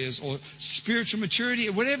areas or spiritual maturity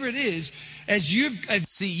or whatever it is,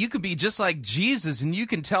 See, you could be just like Jesus, and you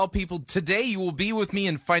can tell people, today you will be with me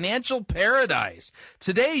in financial paradise.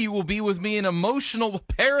 Today you will be with me in emotional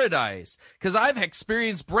paradise. Because I've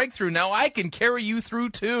experienced breakthrough. Now I can carry you through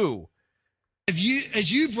too.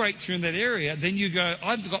 As you break through in that area, then you go,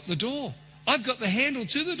 I've got the door. I've got the handle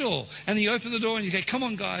to the door. And you open the door and you go, come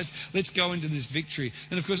on, guys, let's go into this victory.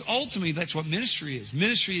 And, of course, ultimately, that's what ministry is.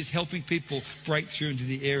 Ministry is helping people break through into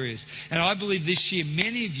the areas. And I believe this year,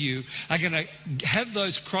 many of you are going to have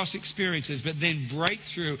those cross experiences, but then break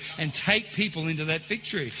through and take people into that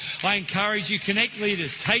victory. I encourage you, connect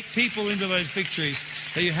leaders, take people into those victories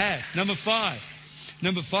that you have. Number five,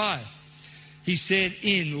 he said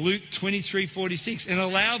in Luke 23:46, in a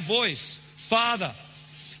loud voice, Father,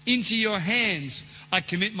 into your hands I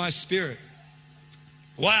commit my spirit.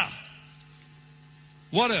 Wow.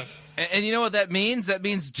 What And you know what that means? That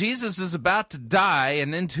means Jesus is about to die,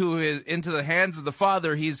 and into the hands of the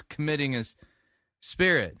Father, he's committing his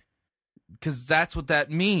spirit. Because that's what that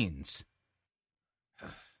means.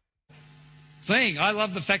 I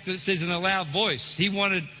love the fact that it says in a loud voice. He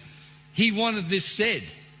wanted this said.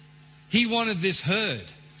 He wanted this heard.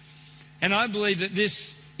 And I believe that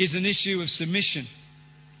this is an issue of submission.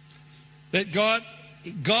 That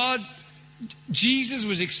Jesus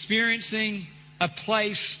was experiencing a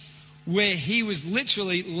place where he was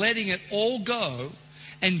literally letting it all go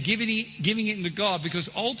and giving it into God, because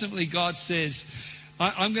ultimately God says,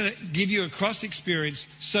 I'm going to give you a cross experience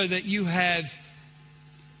so that you have,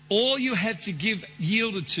 all you have to give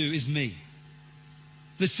yielded to is me.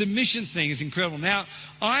 The submission thing is incredible. Now,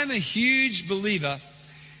 I'm a huge believer.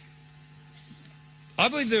 I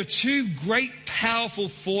believe there are two great, powerful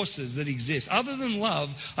forces that exist. Other than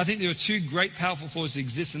love, I think there are two great, powerful forces that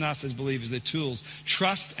exist in us as believers. They're tools: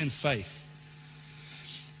 trust and faith.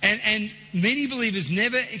 And many believers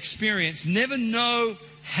never know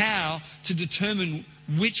how to determine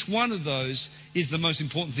which one of those is the most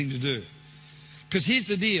important thing to do. Because here's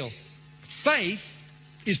the deal. Faith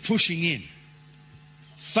is pushing in.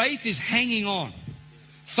 Faith is hanging on.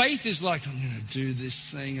 Faith is like, I'm going to do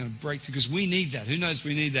this thing and break through, because we need that. Who knows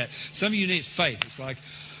we need that? Some of you need faith. It's like,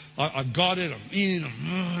 I've got it, I'm in,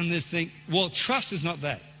 I'm on this thing. Well, trust is not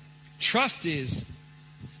that. Trust is,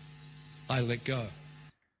 I let go.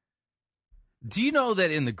 Do you know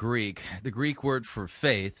that in the Greek word for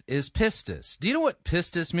faith is pistis? Do you know what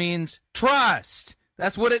pistis means? Trust.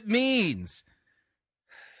 That's what it means.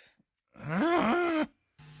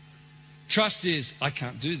 Trust is, I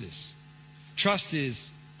can't do this. Trust is,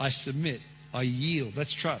 I submit, I yield.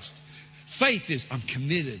 That's trust. Faith is, I'm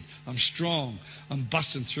committed, I'm strong, I'm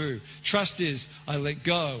busting through. Trust is, I let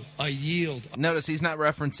go, I yield. Notice he's not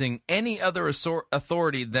referencing any other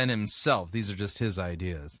authority than himself. These are just his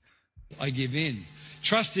ideas. I give in.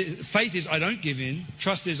 Faith is, I don't give in.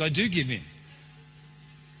 Trust is, I do give in.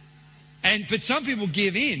 But some people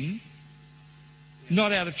give in,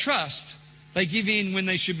 not out of trust. They give in when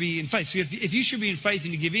they should be in faith. So if you should be in faith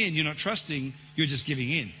and you give in, you're not trusting, you're just giving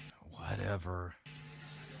in. Whatever.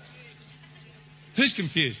 Who's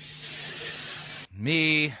confused?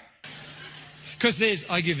 Me. Because there's,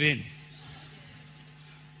 I give in.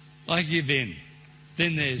 I give in.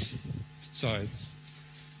 Then there's, sorry,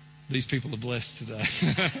 these people are blessed today.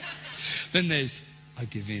 Then there's, I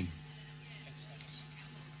give in.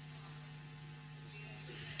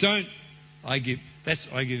 I give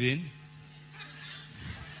in.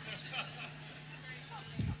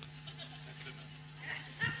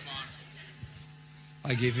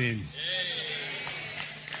 I give in.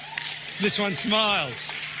 This one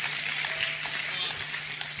smiles.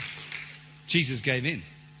 Jesus gave in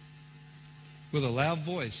with a loud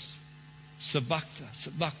voice. Sabachta,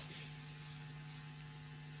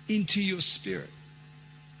 into your spirit.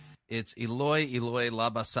 It's Eloi, Eloi,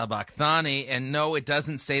 lama sabachthani, and no, it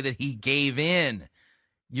doesn't say that he gave in.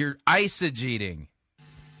 You're eisegeting.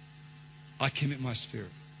 I commit my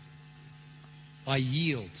spirit. I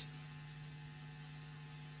yield.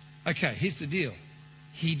 Okay, here's the deal.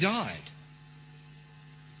 He died.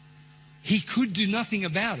 He could do nothing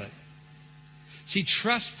about it. See,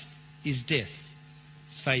 trust is death.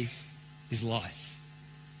 Faith is life.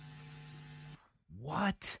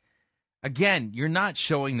 What? Again, you're not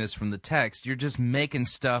showing this from the text. You're just making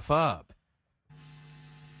stuff up.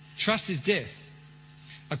 Trust is death.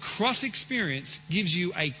 A cross experience gives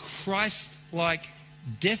you a Christ-like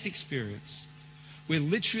death experience where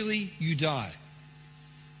literally you die.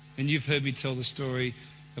 And you've heard me tell the story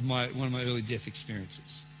of one of my early death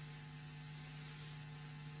experiences.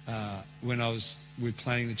 When we were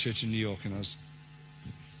planning the church in New York, and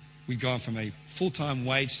we'd gone from a full-time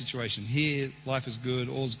wage situation. Here, life is good,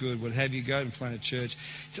 all's good, what have you, go and plant a church.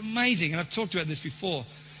 It's amazing, and I've talked about this before.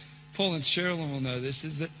 Paul and Sherilyn will know this,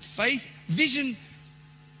 is that faith, vision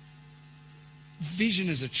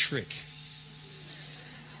is a trick.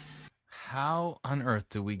 How on earth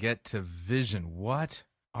do we get to vision? What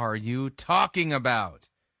are you talking about?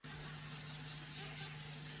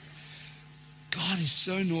 God is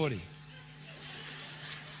so naughty.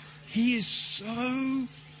 He is so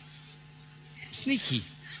sneaky.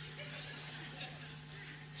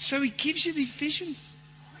 So he gives you these visions.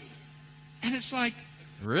 And it's like...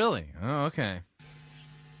 Really? Oh, okay.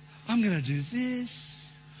 I'm going to do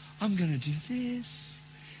this. I'm going to do this.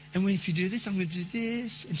 And if you do this, I'm going to do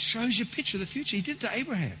this. And shows you a picture of the future. He did it to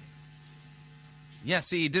Abraham. Yeah,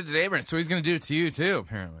 see, he did it to Abraham, so he's going to do it to you too,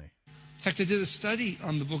 apparently. In fact, I did a study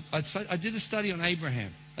on the book. I did a study on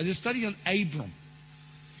Abraham. I did a study on Abram.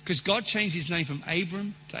 Because God changed his name from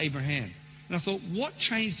Abram to Abraham. And I thought, what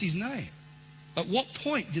changed his name? At what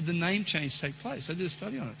point did the name change take place? I did a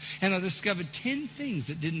study on it. And I discovered 10 things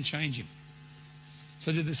that didn't change him.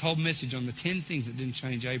 So I did this whole message on the 10 things that didn't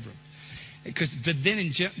change Abram. But then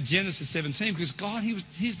in Genesis 17, because God,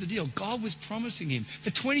 here's the deal. God was promising him for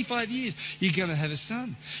 25 years, you're going to have a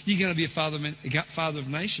son. You're going to be a father of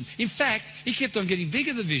nations. In fact, he kept on getting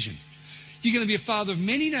bigger, the vision. You're going to be a father of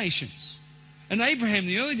many nations. And Abraham in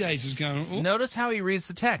the early days was going, oh. Notice how he reads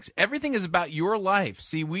the text. Everything is about your life.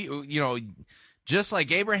 See, just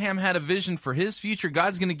like Abraham had a vision for his future,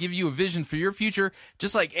 God's going to give you a vision for your future.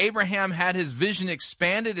 Just like Abraham had his vision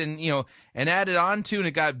expanded and added on to, and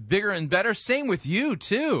it got bigger and better. Same with you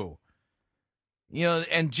too.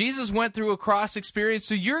 And Jesus went through a cross experience,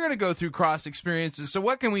 so you're going to go through cross experiences. So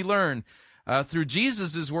what can we learn through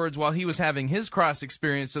Jesus' words while he was having his cross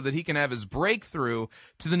experience, so that he can have his breakthrough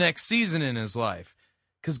to the next season in his life?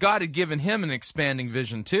 Because God had given him an expanding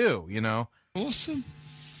vision too. Awesome.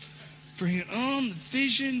 Bring it on, the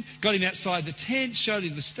vision. Got him outside the tent, showed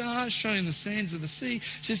him the stars, showed him the sands of the sea.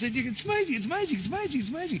 She said, it's amazing, it's amazing, it's amazing, it's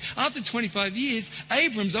amazing. After 25 years,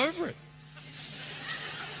 Abram's over it.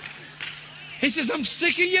 He says, I'm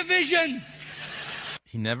sick of your vision.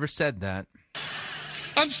 He never said that.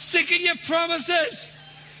 I'm sick of your promises.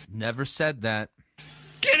 Never said that.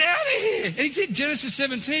 Get out of here. And he said, Genesis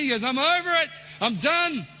 17, he goes, I'm over it. I'm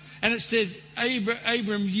done. And it says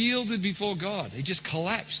Abram yielded before God. He just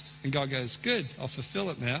collapsed. And God goes, good, I'll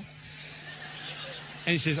fulfill it now.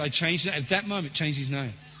 And he says, I changed it. At that moment, changed his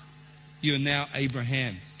name. You are now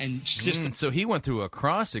Abraham. And just so he went through a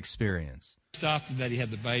cross experience. After that, he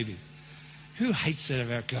had the baby. Who hates that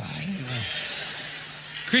about God?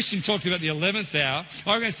 Christian talked about the 11th hour.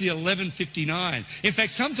 I reckon it's the 11:59. In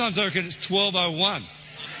fact, sometimes I reckon it's 12:01.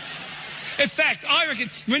 In fact, I reckon,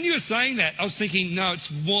 when you were saying that, I was thinking, no, it's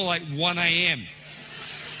more like 1 a.m.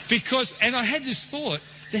 And I had this thought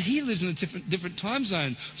that he lives in a different time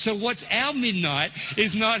zone. So what's our midnight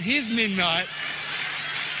is not his midnight.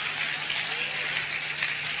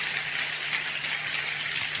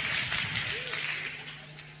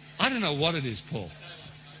 I don't know what it is, Paul.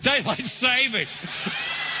 Daylight saving.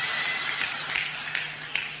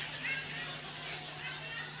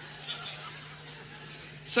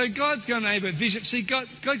 So God's going to vision. See, God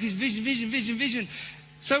gives vision.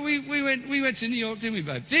 So we went to New York, didn't we,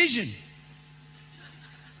 babe? Vision.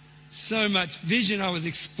 So much vision, I was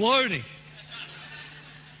exploding.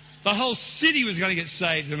 The whole city was going to get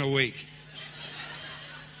saved in a week.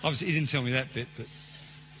 Obviously, he didn't tell me that bit, but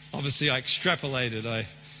obviously I extrapolated. I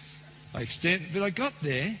extended, but I got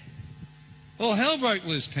there. All hell broke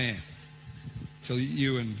loose, Pam. Till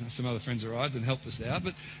you and some other friends arrived and helped us out.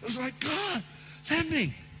 But it was like, God, what's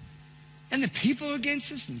happening? And the people are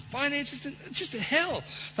against us, and finances, and it's just a hell.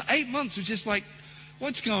 For 8 months, it was just like,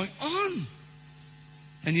 what's going on?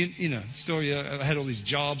 And you know, the story, I had all these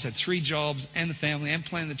jobs, had 3 jobs, and the family, and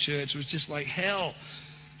planning the church. It was just like hell.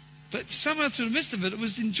 But somehow through the midst of it, it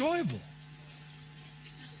was enjoyable.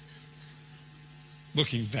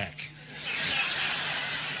 Looking back.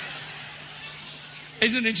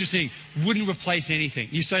 Isn't it interesting? Wouldn't replace anything.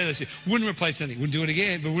 You say this, wouldn't replace anything. Wouldn't do it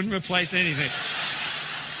again, but wouldn't replace anything.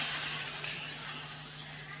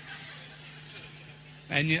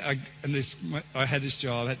 And I had this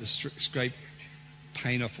job. I had to scrape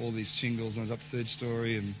paint off all these shingles. I was up 3rd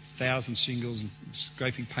story and 1,000 shingles and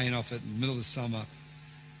scraping paint off it in the middle of the summer.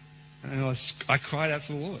 And I cried out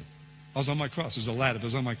to the Lord. I was on my cross. It was a ladder, but it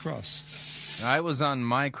was on my cross. I was on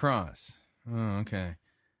my cross. Oh, okay.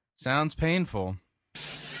 Sounds painful.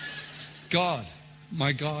 God,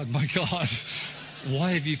 my God,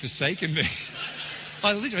 why have you forsaken me?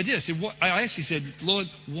 I did. I said, I actually said, Lord,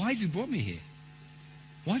 why have you brought me here?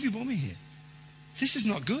 Why have you brought me here? This is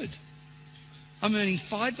not good. I'm earning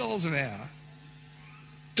 $5 an hour,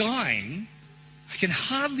 dying. I can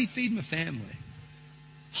hardly feed my family.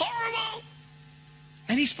 Horrible!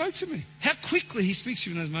 And he spoke to me. How quickly he speaks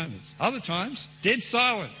to you in those moments. Other times, dead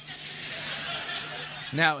silent.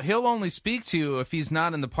 Now, he'll only speak to you if he's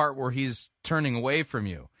not in the part where he's turning away from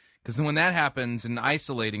you. Because when that happens and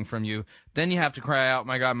isolating from you, then you have to cry out,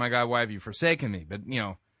 my God, why have you forsaken me? But, you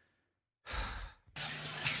know.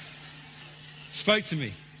 Spoke to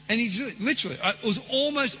me. And he literally, it was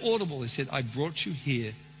almost audible. He said, I brought you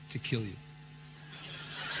here to kill you.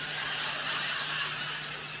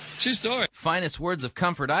 True story. Finest words of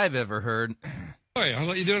comfort I've ever heard. Sorry, I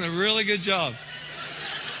thought you're doing a really good job.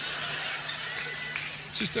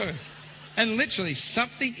 True story. And literally,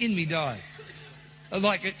 something in me died.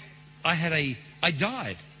 Like, I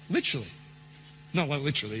died. Literally. Not like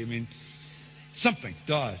literally, I mean, something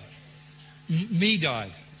died. Me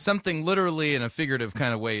died. Something literally in a figurative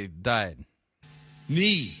kind of way died.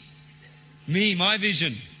 Me, my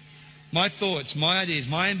vision, my thoughts, my ideas,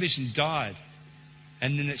 my ambition died.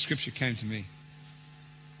 And then that scripture came to me.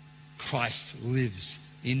 Christ lives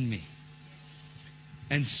in me.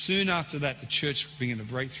 And soon after that, the church began to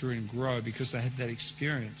break through and grow because they had that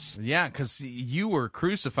experience. Yeah, because you were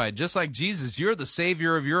crucified. Just like Jesus, you're the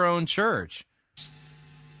savior of your own church.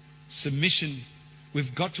 Submission.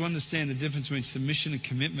 We've got to understand the difference between submission and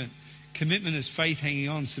commitment. Commitment is faith hanging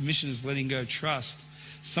on. Submission is letting go, trust.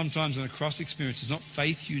 Sometimes in a cross experience, it's not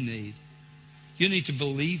faith you need. You need to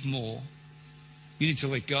believe more. You need to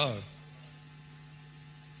let go.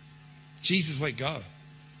 Jesus let go.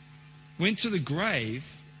 Went to the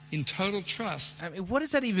grave in total trust. I mean, what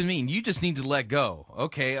does that even mean? You just need to let go.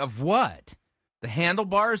 Okay, of what? The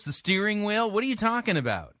handlebars, the steering wheel? What are you talking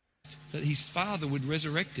about? That his Father would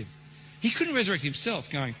resurrect him. He couldn't resurrect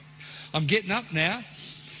himself going, I'm getting up now.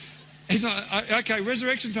 He's not, okay,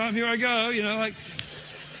 resurrection time, here I go.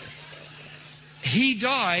 He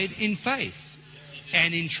died in faith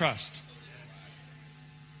and in trust.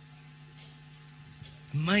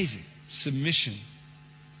 Amazing. Submission.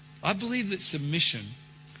 I believe that submission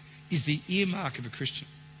is the earmark of a Christian.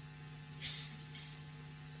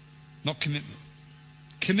 Not commitment.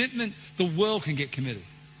 Commitment, the world can get committed.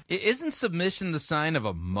 Isn't submission the sign of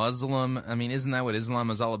a Muslim? I mean, isn't that what Islam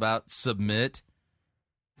is all about? Submit?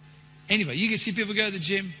 Anyway, you can see people go to the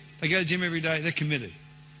gym. They go to the gym every day. They're committed.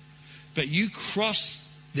 But you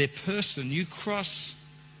cross their person, you cross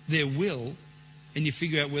their will, and you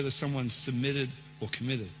figure out whether someone's submitted or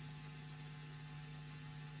committed.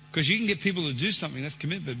 Because you can get people to do something, that's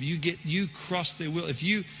commitment, but you cross their will.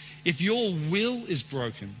 If your will is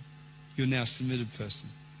broken, you're now a submitted person.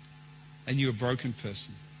 And you're a broken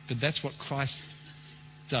person. But that's what Christ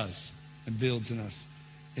does and builds in us.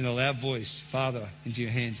 In a loud voice, Father, into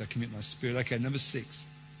your hands I commit my spirit. Okay, number 6.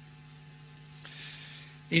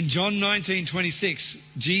 In John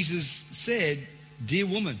 19:26, Jesus said, Dear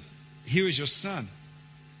woman, here is your son.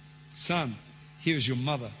 Son, here is your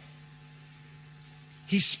mother.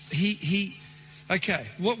 Okay,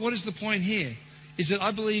 what is the point here? Is that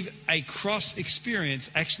I believe a cross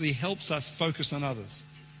experience actually helps us focus on others.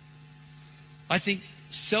 I think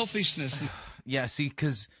selfishness... Yeah, see,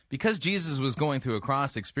 because Jesus was going through a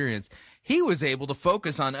cross experience, he was able to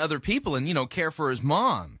focus on other people and, care for his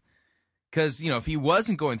mom. Because, if he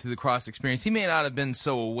wasn't going through the cross experience, he may not have been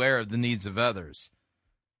so aware of the needs of others.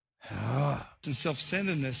 And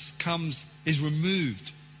self-centeredness is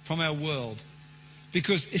removed from our world.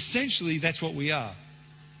 Because essentially that's what we are.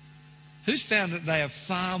 Who's found that they are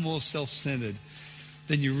far more self-centered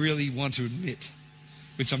than you really want to admit?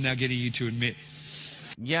 Which I'm now getting you to admit.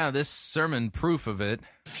 Yeah, this sermon proof of it.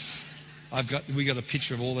 We got a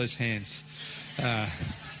picture of all those hands. I'm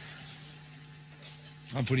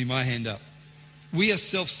putting my hand up. We are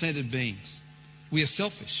self-centered beings. We are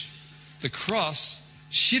selfish. The cross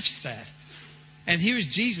shifts that. And here is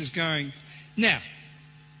Jesus going, now,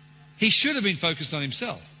 he should have been focused on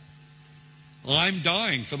himself. I'm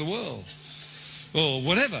dying for the world. Or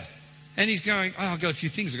whatever. And he's going, I've got a few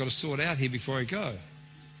things I've got to sort out here before I go.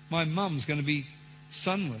 My mum's going to be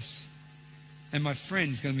sonless. And my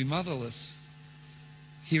friend's going to be motherless.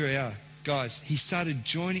 Here we are. Guys, he started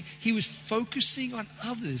joining. He was focusing on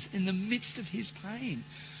others in the midst of his pain.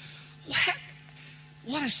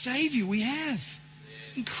 What a Savior we have.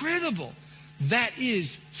 Incredible. That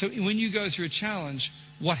is, so when you go through a challenge,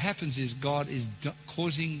 what happens is God is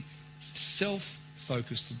causing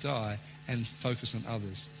self-focus to die and focus on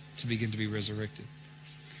others to begin to be resurrected.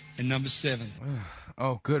 And number 7.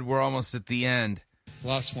 Oh, good. We're almost at the end.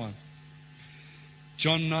 Last one.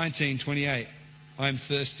 John 19:28. I am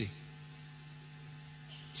thirsty.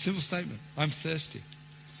 Simple statement. I'm thirsty.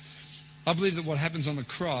 I believe that what happens on the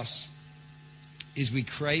cross is we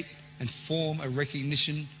create and form a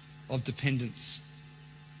recognition of dependence.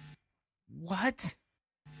 What?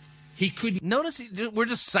 He couldn't... Notice we're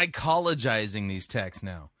just psychologizing these texts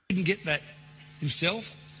now. He couldn't get that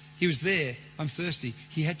himself. He was there. I'm thirsty.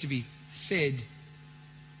 He had to be fed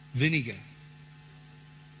vinegar.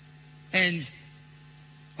 And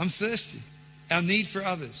I'm thirsty. Our need for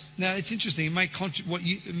others. Now, it's interesting.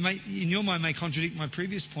 It may in your mind may contradict my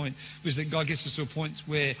previous point, was that God gets us to a point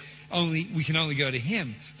where we can only go to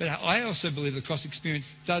him. But I also believe the cross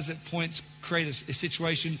experience does at points create a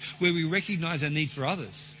situation where we recognize our need for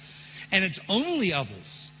others. And it's only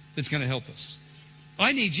others that's going to help us.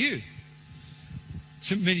 I need you.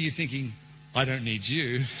 So many of you thinking, I don't need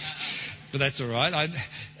you. But that's all right. I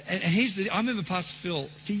remember Pastor Phil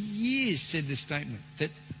for years said this statement,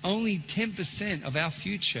 that only 10% of our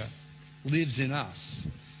future lives in us.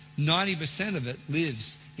 90% of it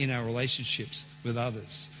lives in our relationships with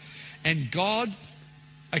others. And God,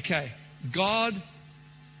 I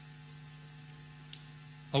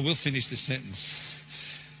will finish this sentence.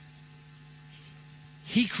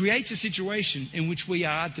 He creates a situation in which we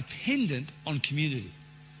are dependent on community.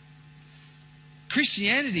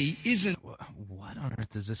 Christianity isn't... What on earth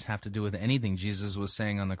does this have to do with anything Jesus was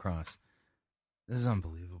saying on the cross? This is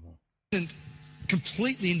unbelievable. ...isn't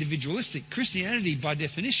completely individualistic. Christianity, by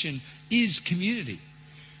definition, is community.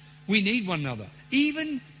 We need one another.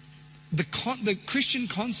 Even the Christian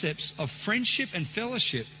concepts of friendship and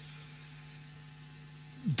fellowship,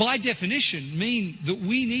 by definition, mean that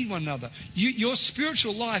we need one another. Your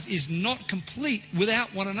spiritual life is not complete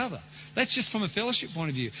without one another. That's just from a fellowship point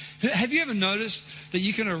of view. Have you ever noticed that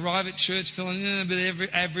you can arrive at church feeling a bit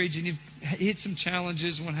average and you've hit some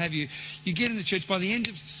challenges and what have you? You get into church, by the end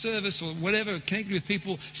of service or whatever, connected with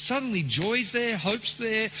people, suddenly joy's there, hope's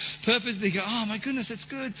there, purpose. They go, oh my goodness, that's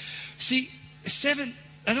good. See, it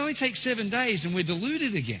only takes 7 days and we're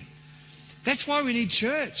deluded again. That's why we need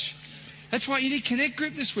church. That's why you need Connect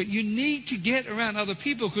Group this week. You need to get around other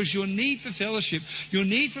people because your need for fellowship, your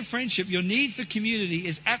need for friendship, your need for community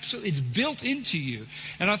is absolutely, it's built into you.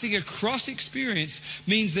 And I think a cross experience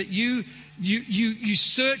means that you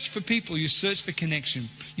search for people, you search for connection,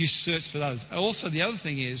 you search for others. Also, the other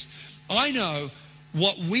thing is, I know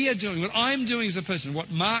what we are doing, what I'm doing as a person, what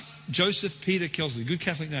Mark, Joseph, Peter, Kelsey, good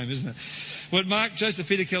Catholic name, isn't it? What Mark, Joseph,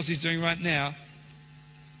 Peter, Kelsey is doing right now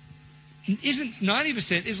isn't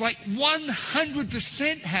 90%, is like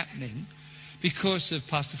 100% happening because of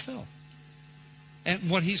Pastor Phil and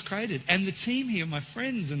what he's created and the team here, my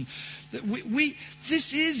friends. And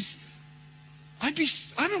this is, I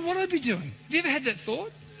don't know what I'd be doing. Have you ever had that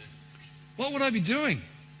thought? What would I be doing?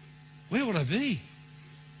 Where would I be?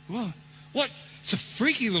 Well, what? It's a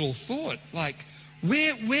freaky little thought. Like,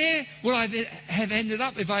 where would I have ended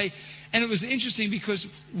up if I, and it was interesting because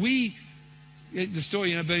the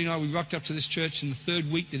story, Bernie and I, we rocked up to this church in the third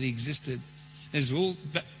week that it existed. There's a little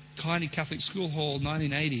tiny Catholic school hall,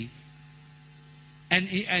 1980. And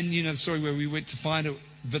the story where we went to find it,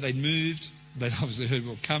 but they'd moved. They'd obviously heard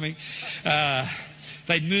we were coming.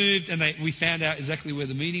 They'd moved and we found out exactly where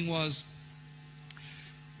the meeting was.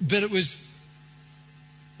 But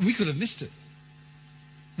we could have missed it.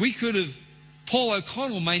 Paul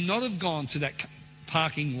O'Connell may not have gone to that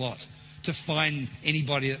parking lot to find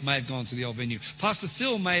anybody that may have gone to the old venue. Pastor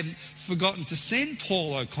Phil may have forgotten to send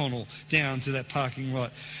Paul O'Connell down to that parking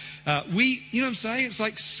lot. You know what I'm saying? It's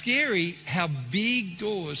like scary how big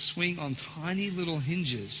doors swing on tiny little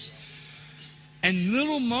hinges. And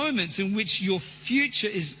little moments in which your future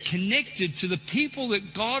is connected to the people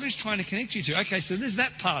that God is trying to connect you to. Okay, so there's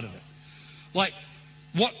that part of it. Like,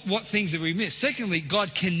 what things have we missed? Secondly,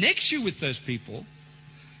 God connects you with those people.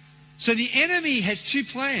 So the enemy has two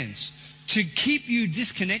plans: to keep you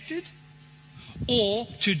disconnected or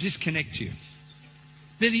to disconnect you.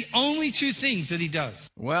 They're the only two things that he does.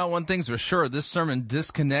 Well, one thing's for sure, this sermon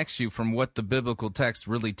disconnects you from what the biblical text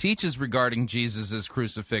really teaches regarding Jesus'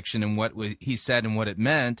 crucifixion and what he said and what it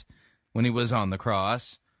meant when he was on the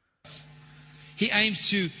cross. He aims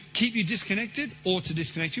to keep you disconnected or to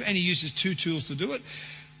disconnect you, and he uses two tools to do it.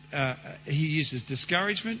 He uses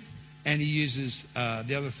discouragement and he uses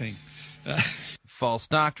the other thing. False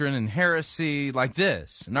doctrine and heresy like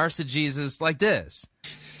this. Narcigesis like this.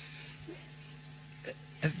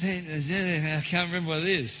 I can't remember what it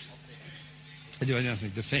is. I do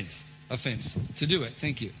nothing. Defense. Offense. To do it.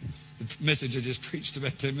 Thank you. The message I just preached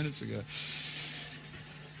about 10 minutes ago.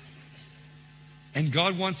 And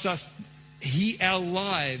God wants us, our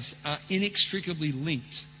lives are inextricably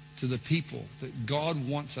linked to the people that God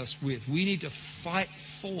wants us with. We need to fight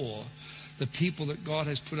for the people that God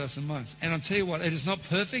has put us amongst. And I'll tell you what, it is not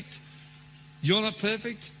perfect. You're not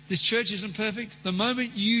perfect. This church isn't perfect. The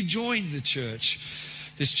moment you joined the church,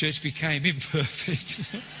 this church became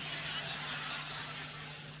imperfect.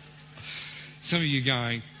 Some of you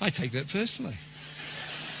going, I take that personally.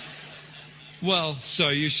 Well, so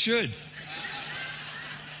you should.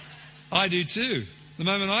 I do too. The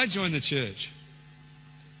moment I joined the church,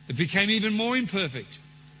 it became even more imperfect.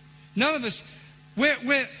 None of us,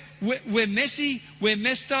 we're messy, we're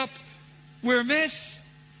messed up, we're a mess.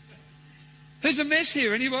 There's a mess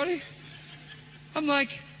here, anybody? I'm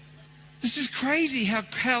like, this is crazy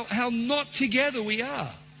how not together we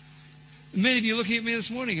are. Many of you looking at me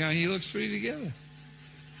this morning going, he looks pretty together.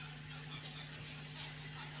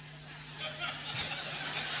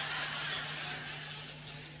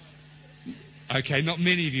 Okay, not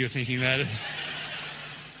many of you are thinking that.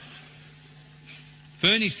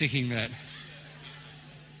 Bernie's thinking that.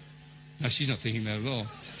 No, she's not thinking that at all.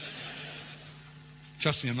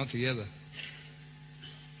 Trust me, I'm not together.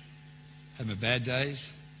 Have my bad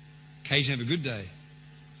days. Occasionally have a good day.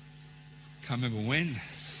 Can't remember when.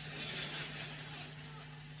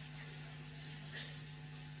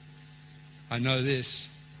 I know this.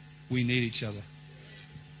 We need each other.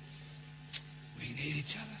 We need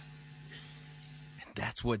each other. And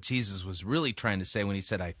that's what Jesus was really trying to say when he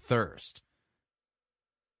said, I thirst.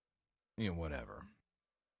 You know, whatever.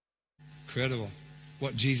 Incredible.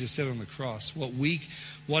 What Jesus said on the cross.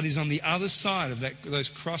 What is on the other side of those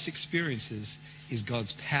cross experiences is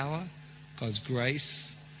God's power, God's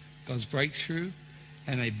grace, God's breakthrough,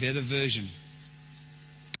 and a better version.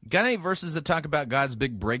 Got any verses that talk about God's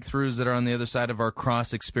big breakthroughs that are on the other side of our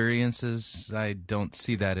cross experiences? I don't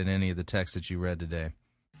see that in any of the texts that you read today.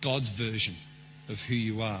 God's version of who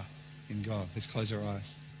you are in God. Let's close our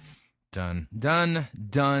eyes. Done. Done.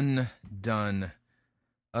 Done. Done.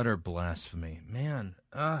 Utter blasphemy. Man,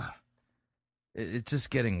 it's just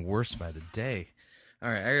getting worse by the day. All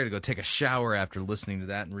right, I got to go take a shower after listening to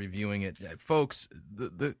that and reviewing it. Folks,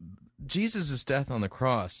 the Jesus' death on the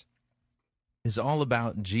cross is all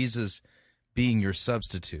about Jesus being your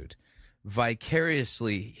substitute.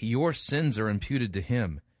 Vicariously, your sins are imputed to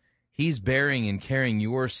him. He's bearing and carrying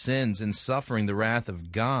your sins and suffering the wrath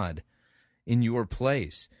of God in your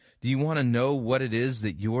place. Do you want to know what it is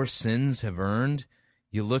that your sins have earned?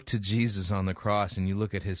 You look to Jesus on the cross and you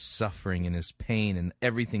look at his suffering and his pain and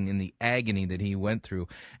everything in the agony that he went through,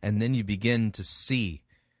 and then you begin to see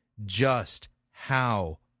just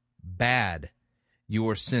how bad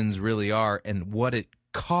your sins really are and what it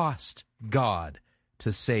cost God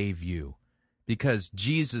to save you. Because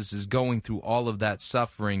Jesus is going through all of that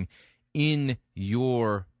suffering in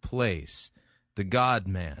your place. The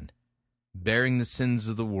God-man, bearing the sins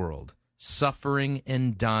of the world, suffering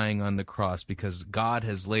and dying on the cross because God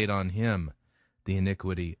has laid on him the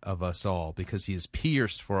iniquity of us all, because he is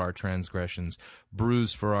pierced for our transgressions,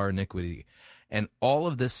 bruised for our iniquity. And all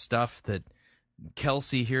of this stuff that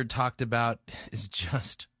Kelsey here talked about is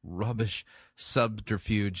just rubbish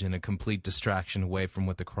subterfuge and a complete distraction away from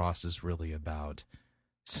what the cross is really about.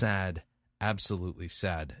 Sad, absolutely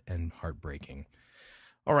sad and heartbreaking.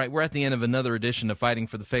 All right, we're at the end of another edition of Fighting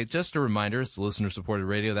for the Faith. Just a reminder, it's listener-supported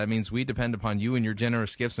radio. That means we depend upon you and your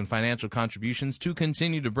generous gifts and financial contributions to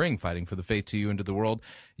continue to bring Fighting for the Faith to you into the world.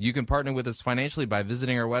 You can partner with us financially by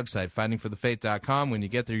visiting our website, fightingforthefaith.com. When you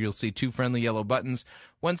get there, you'll see two friendly yellow buttons.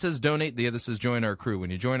 One says donate, the other says join our crew.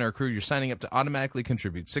 When you join our crew, you're signing up to automatically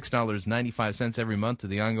contribute $6.95 every month to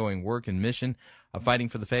the ongoing work and mission of Fighting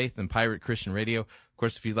for the Faith and Pirate Christian Radio. Of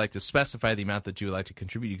course, if you'd like to specify the amount that you would like to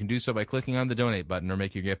contribute, you can do so by clicking on the donate button or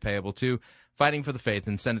make your gift payable to Fighting for the Faith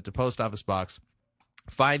and send it to Post Office Box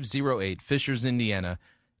 508, Fishers, Indiana,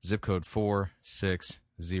 zip code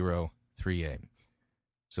 46038.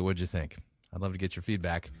 So what'd you think? I'd love to get your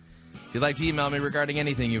feedback. If you'd like to email me regarding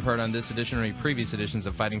anything you've heard on this edition or any previous editions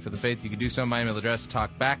of Fighting for the Faith, you can do so. My email address,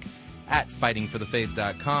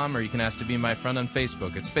 talkback@fightingforthefaith.com, or you can ask to be my friend on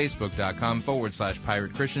Facebook. It's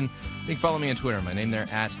facebook.com/Pirate Christian. You can follow me on Twitter. My name there,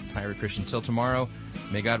 @Pirate Christian. Till tomorrow,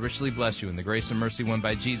 may God richly bless you in the grace and mercy won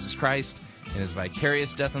by Jesus Christ and his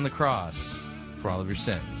vicarious death on the cross for all of your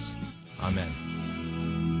sins. Amen.